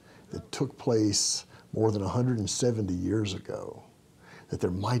that took place more than 170 years ago, that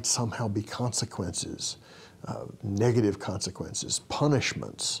there might somehow be consequences, negative consequences,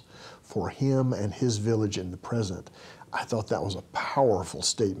 punishments for him and his village in the present. I thought that was a powerful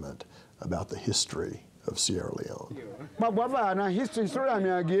statement about the history of Sierra Leone.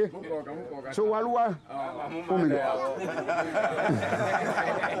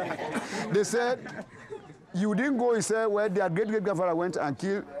 They said, you didn't go, he said, where their great-great-grandfather went and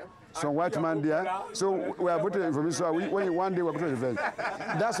killed some white man there. So we are putting information. So one day we're putting revenge.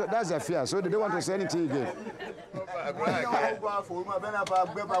 That's their fear. So they don't want to say anything again.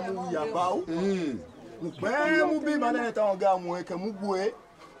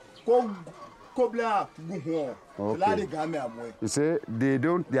 Okay. You say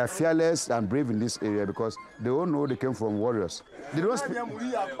they are fearless and brave in this area because they all know they came from warriors. They don't speak.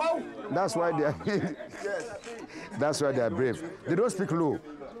 That's why they are. That's why they are brave. They don't speak low.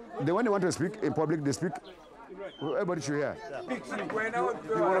 When they want to speak in public, they speak. Everybody should hear.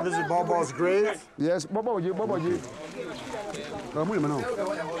 You want to visit Bobo's grave? Yes, Bobo.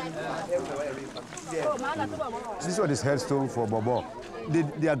 This was his headstone for Bobo.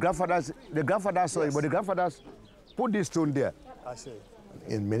 The grandfathers saw it, but the grandfathers put this stone there. I see.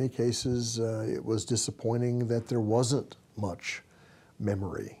 In many cases, it was disappointing that there wasn't much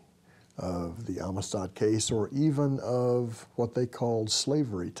memory of the Amistad case or even of what they called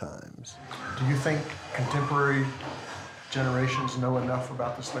slavery times. Do you think contemporary generations know enough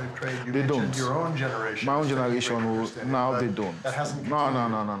about the slave trade? They don't. Your own generation. My own generation, now they don't. That hasn't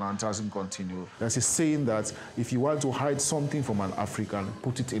No, it hasn't continued. There's a saying that if you want to hide something from an African,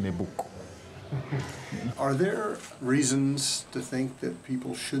 put it in a book. Are there reasons to think that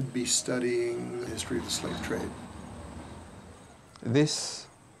people should be studying the history of the slave trade? This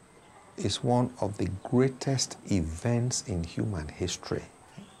is one of the greatest events in human history.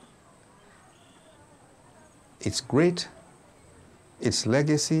 It's great. Its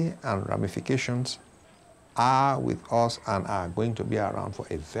legacy and ramifications are with us and are going to be around for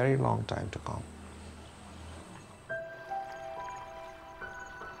a very long time to come.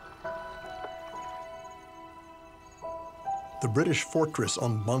 The British fortress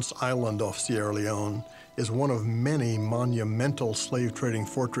on Bunce Island off Sierra Leone is one of many monumental slave trading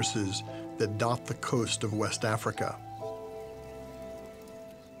fortresses that dot the coast of West Africa.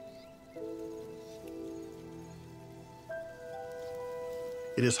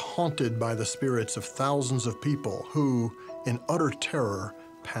 It is haunted by the spirits of thousands of people who, in utter terror,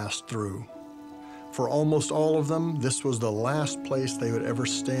 passed through. For almost all of them, this was the last place they would ever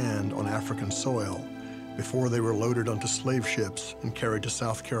stand on African soil before they were loaded onto slave ships and carried to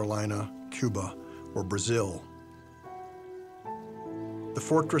South Carolina, Cuba, or Brazil. The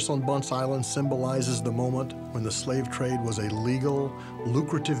fortress on Bunce Island symbolizes the moment when the slave trade was a legal,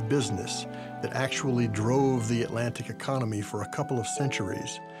 lucrative business that actually drove the Atlantic economy for a couple of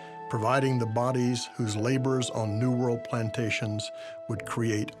centuries, providing the bodies whose labors on New World plantations would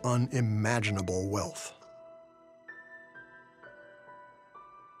create unimaginable wealth.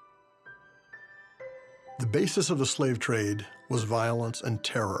 The basis of the slave trade was violence and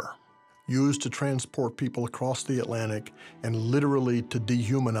terror, used to transport people across the Atlantic and literally to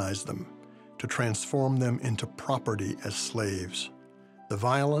dehumanize them, to transform them into property as slaves. The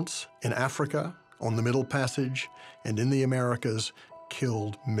violence in Africa, on the Middle Passage, and in the Americas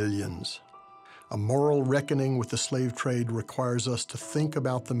killed millions. A moral reckoning with the slave trade requires us to think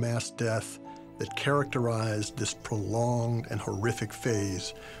about the mass death that characterized this prolonged and horrific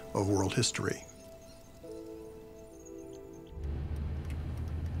phase of world history.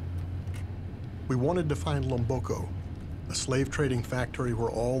 We wanted to find Lomboko, a slave trading factory where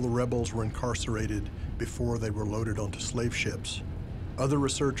all the rebels were incarcerated before they were loaded onto slave ships. Other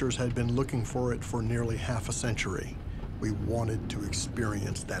researchers had been looking for it for nearly half a century. We wanted to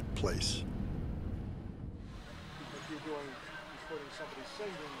experience that place.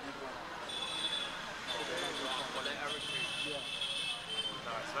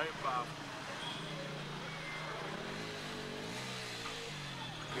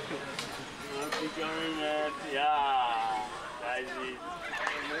 Yeah, that's it.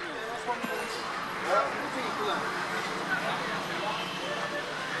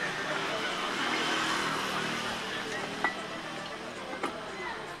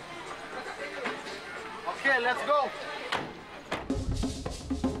 Okay, let's go.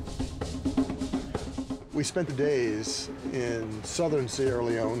 We spent days in southern Sierra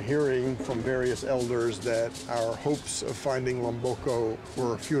Leone hearing from various elders that our hopes of finding Lomboko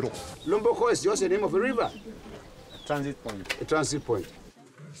were futile. Lomboko is just the name of a river. Transit point. A transit point.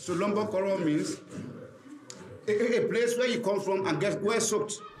 So Lomboko means a place where you come from and get well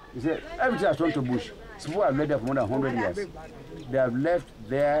soaked. You see, everything has turned to bush. People have lived there for more than 100 years. They have left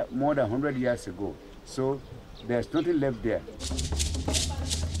there more than 100 years ago. So there's nothing left there.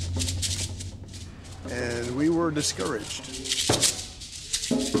 And we were discouraged.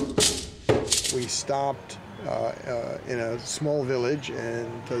 We stopped in a small village, and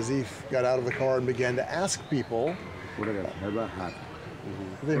Tazif got out of the car and began to ask people what they ever had.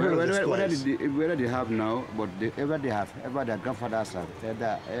 They heard of this place. Whether they have now, but ever their grandfathers have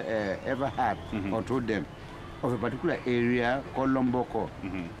ever had or told them of a particular area called Lomboko.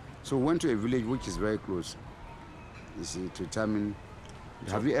 So we went to a village which is very close, you see, to determine,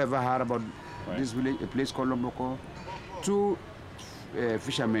 have you ever heard about this village, a place called Lomboko? Two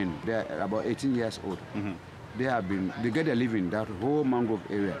fishermen, they are about 18 years old. They get a living that whole mangrove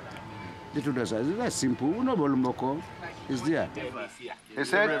area. They told us, it's very simple, we know about Lomboko, it's there. They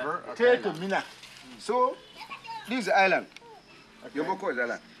said, take a minute. So, this is the island. Lomboko is the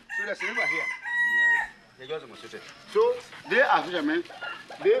island. So there's a river here. So, they are fishermen,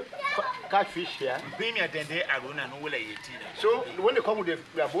 they catch fish here. So, when they come with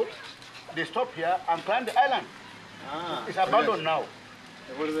their boat, they stop here and climb the island. It's abandoned now.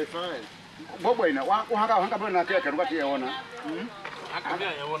 What do they find? They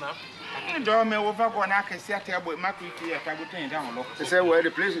say, well,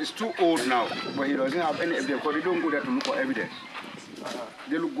 the place is too old now, but he doesn't have any evidence, because they don't go there to look for evidence.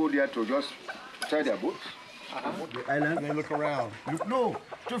 They go there to just try their boats. The island. And they look around. No,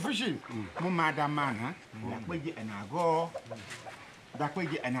 to fishing.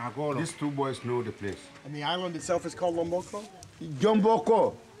 These two boys know the place. And the island itself is called Lomboko?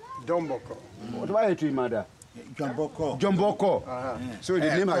 Jomboko. Domboko. What do I do, mother? Jomboko. Jomboko. So the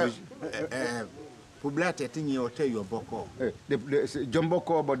name of it.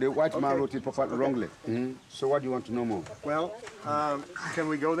 Jomboko, but the white man wrote it properly wrongly. So what do you want to know more? Well, can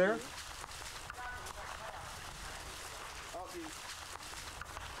we go there?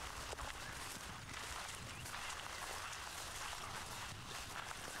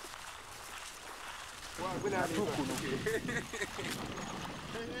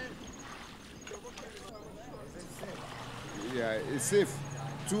 Yeah, it's safe.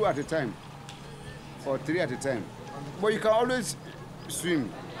 2 at a time, or 3 at a time. But you can always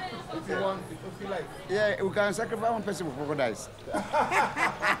swim. If you want, if you like. Yeah, we can sacrifice one person for crocodiles.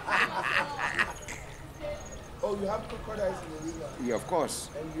 Oh, you have crocodiles in the river. Yeah, of course.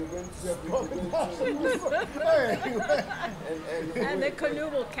 And you're going to and the canoe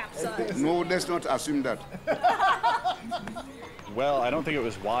will capsize. No, let's not assume that. Well, I don't think it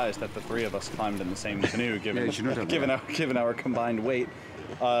was wise that the three of us climbed in the same canoe, given our combined weight.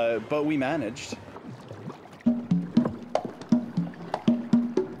 But we managed.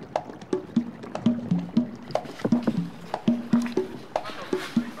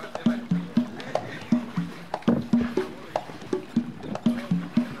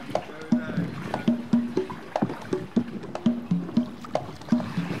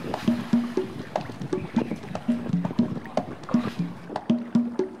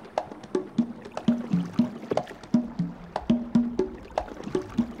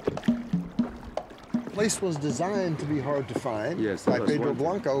 The place was designed to be hard to find by that's Pedro one thing.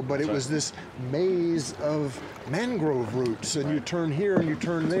 Blanco, but it was this maze of mangrove roots, and you turn here and you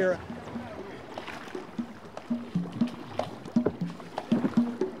turn there.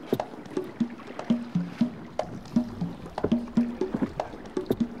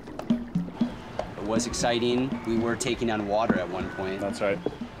 It was exciting. We were taking on water at one point. That's right.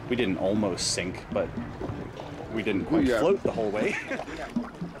 We didn't almost sink, but we didn't quite float the whole way.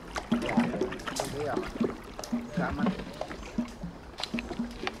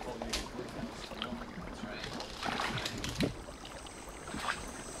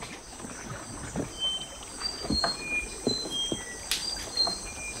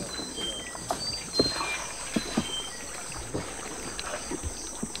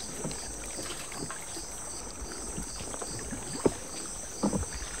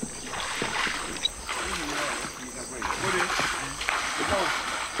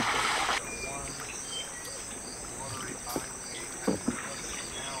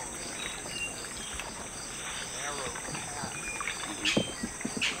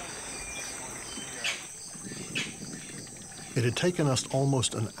 It had taken us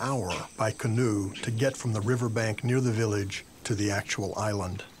almost an hour by canoe to get from the riverbank near the village to the actual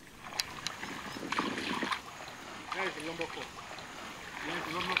island. This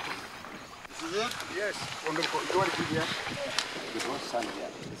is it? Yes. Wonderful. You know what it is here? There's no sun here.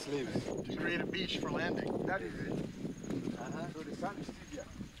 The slaves. To create a beach for landing. That is it. So the sun is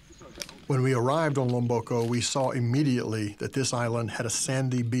still here. When we arrived on Lomboko, we saw immediately that this island had a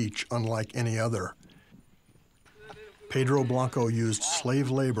sandy beach unlike any other. Pedro Blanco used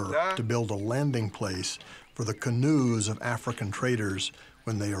slave labor to build a landing place for the canoes of African traders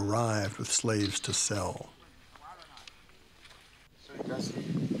when they arrived with slaves to sell. So you can see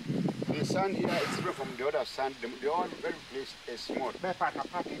the sand here is different from the other sand. The one very place is small. A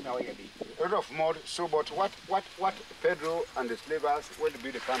lot of mud. So, but what Pedro and the slavers, when they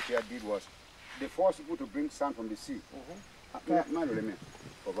built the camp here, did was they forced people to bring sand from the sea. 2.5 miles.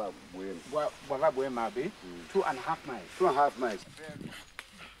 2.5 miles.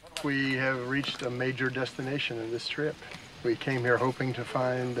 We have reached a major destination in this trip. We came here hoping to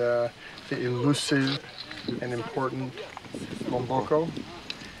find the elusive and important Lomboko.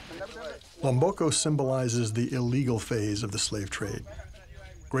 Lomboko symbolizes the illegal phase of the slave trade.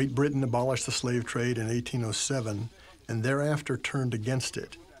 Great Britain abolished the slave trade in 1807 and thereafter turned against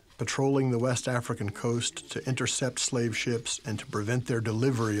it, patrolling the West African coast to intercept slave ships and to prevent their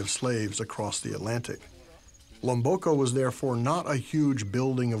delivery of slaves across the Atlantic. Lomboko was therefore not a huge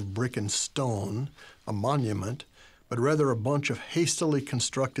building of brick and stone, a monument, but rather a bunch of hastily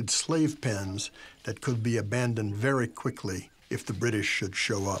constructed slave pens that could be abandoned very quickly if the British should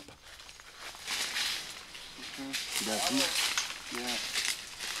show up. That's it. Yeah.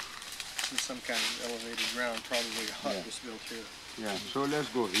 This is some kind of elevated ground, probably a hut was built here. Yeah, so let's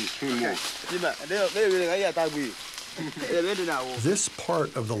go. There's 3 more. This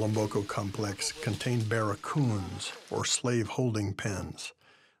part of the Lomboko complex contained barracoons, or slave holding pens.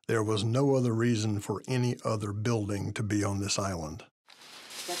 There was no other reason for any other building to be on this island.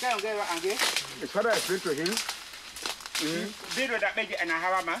 His father explained to him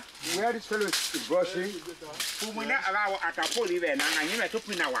where this fellow is brushing.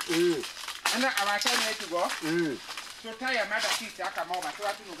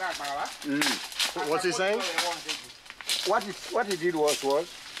 What's he saying? What he did was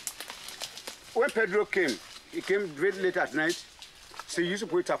when Pedro came, he came very late at night, so he used to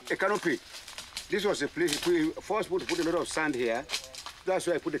put up a canopy. This was a place he first put a lot of sand here. That's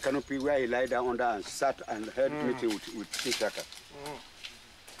why I put the canopy where he lied down under and sat and heard meeting with Kishaka.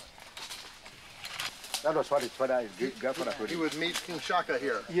 That was what his father, his grandfather told him. He would meet King Shaka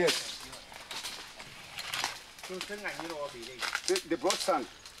here. Yes. They brought sand.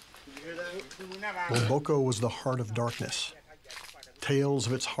 Lomboko was the heart of darkness. Tales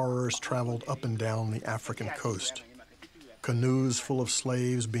of its horrors traveled up and down the African coast. Canoes full of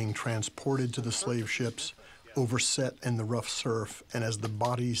slaves being transported to the slave ships, overset in the rough surf, and as the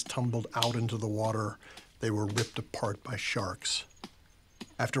bodies tumbled out into the water, they were ripped apart by sharks.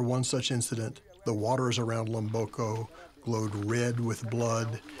 After one such incident, the waters around Lomboko glowed red with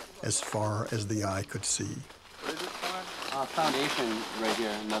blood as far as the eye could see. Foundation right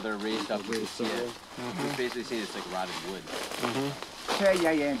here, another raised up. You can see it. You basically see it's like rotted wood.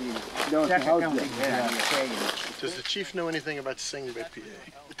 Does the chief know anything about Sengbe PA?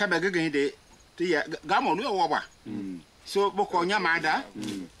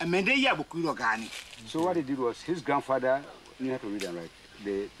 So what he did was his grandfather knew how to read and write.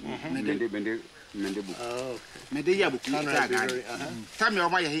 The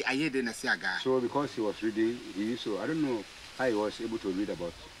So because he was reading, he used to, I don't know how he was able to read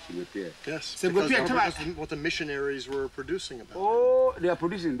about Sengbe. Yes, because that's what the missionaries were producing about. Oh, they are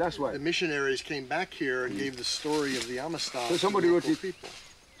producing, that's why. The missionaries came back here and gave the story of the Amistad. So somebody to wrote local it. people.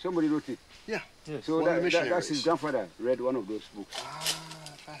 Somebody wrote it. Yeah. Yes. So One of the that's his missionaries. grandfather read one of those books. Ah,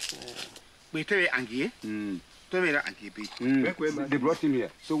 fascinating. They brought him here.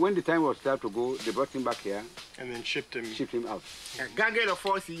 So when the time was time to go, they brought him back here. And then shipped him out.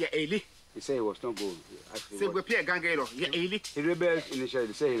 He said he was not going. He rebelled initially.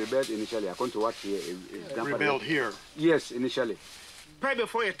 They say he rebelled initially. According to what his grandfather rebelled here. Yes, initially.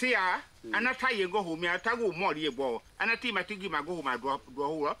 Before you tear, and I tell you go home, I tell you more year ball, and I think I think my go home, I draw,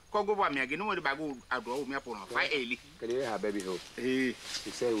 go over me again, no one about go, I draw me upon a early. Can you have baby hope? He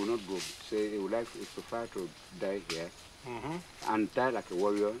said he will not go. Say he would like to prefer to die here and die like a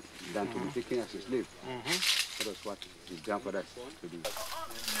warrior than to be taken as a slave. That was what his grandfather to do.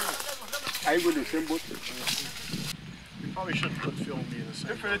 Are you going to the same boat? We probably shouldn't put film in the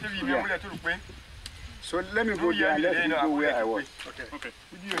same boat. Yeah. So let me go there and let me go where I was. Okay.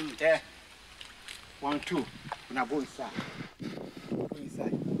 Yeah. 1, 2. Now go inside.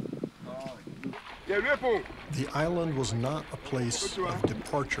 The island was not a place of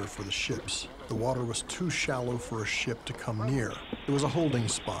departure for the ships. The water was too shallow for a ship to come near. It was a holding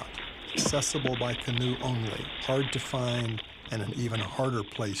spot, accessible by canoe only, hard to find, and an even harder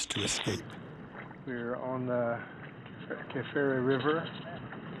place to escape. We're on the Kefere River.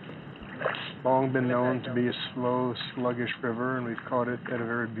 Long been known to be a slow, sluggish river, and we've caught it at a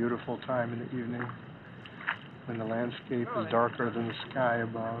very beautiful time in the evening when the landscape is darker than the sky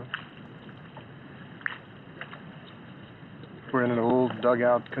above. We're in an old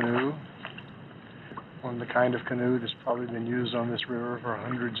dugout canoe, one of the kind of canoe that's probably been used on this river for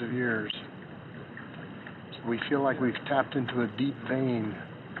hundreds of years. So we feel like we've tapped into a deep vein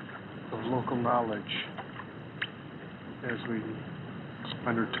of local knowledge as we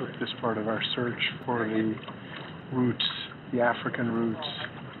undertook this part of our search for the roots, the African roots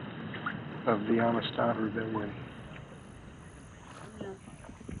of the Amistad Rebellion.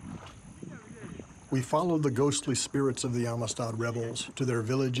 We followed the ghostly spirits of the Amistad rebels to their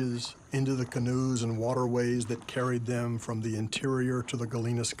villages, into the canoes and waterways that carried them from the interior to the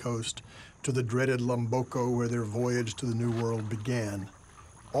Galinas coast, to the dreaded Lomboko where their voyage to the New World began,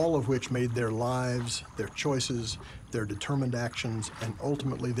 all of which made their lives, their choices, their determined actions, and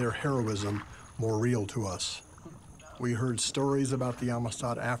ultimately their heroism more real to us. We heard stories about the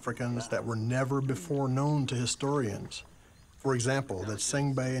Amistad Africans that were never before known to historians. For example, that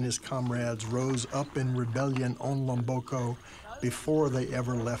Sengbe and his comrades rose up in rebellion on Lomboko before they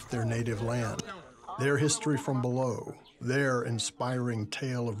ever left their native land. Their history from below, their inspiring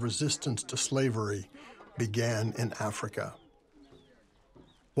tale of resistance to slavery, began in Africa.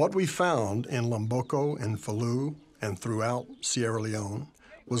 What we found in Lomboko and Fallou and throughout Sierra Leone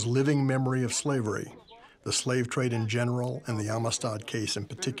was living memory of slavery, the slave trade in general and the Amistad case in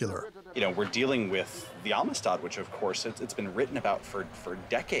particular. You know, we're dealing with the Amistad, which of course it's been written about for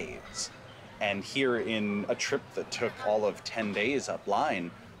decades. And here in a trip that took all of 10 days up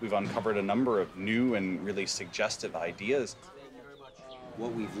line, we've uncovered a number of new and really suggestive ideas.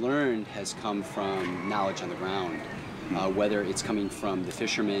 What we've learned has come from knowledge on the ground, whether it's coming from the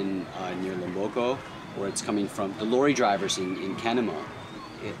fishermen near Lomboko or it's coming from the lorry drivers in Kenema.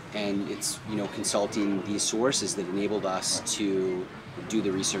 And it's, you know, consulting these sources that enabled us to do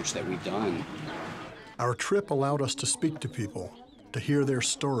the research that we've done. Our trip allowed us to speak to people, to hear their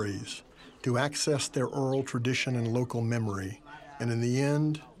stories, to access their oral tradition and local memory, and in the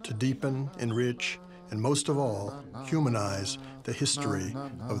end, to deepen, enrich, and most of all, humanize the history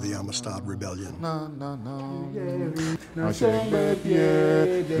of the Amistad Rebellion.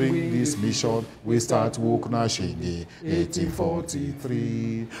 Bring this mission, we start work na Shenge,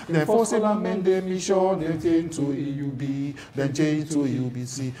 1843. Then first amend the mission, then change to EUB, then change to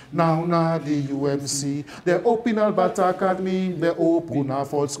UBC. Now the UMC. They open Alberta Academy, they open a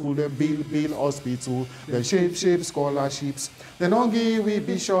Ford School, they build hospital, they shape scholarships. Then don't give we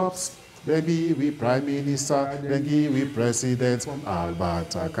bishops. Then give we prime minister, then give we president from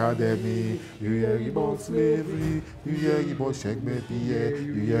Albert Academy. You hear about slavery, you hear about Shekbe Pierre,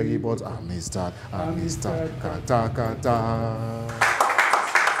 you hear about Amistad, kata.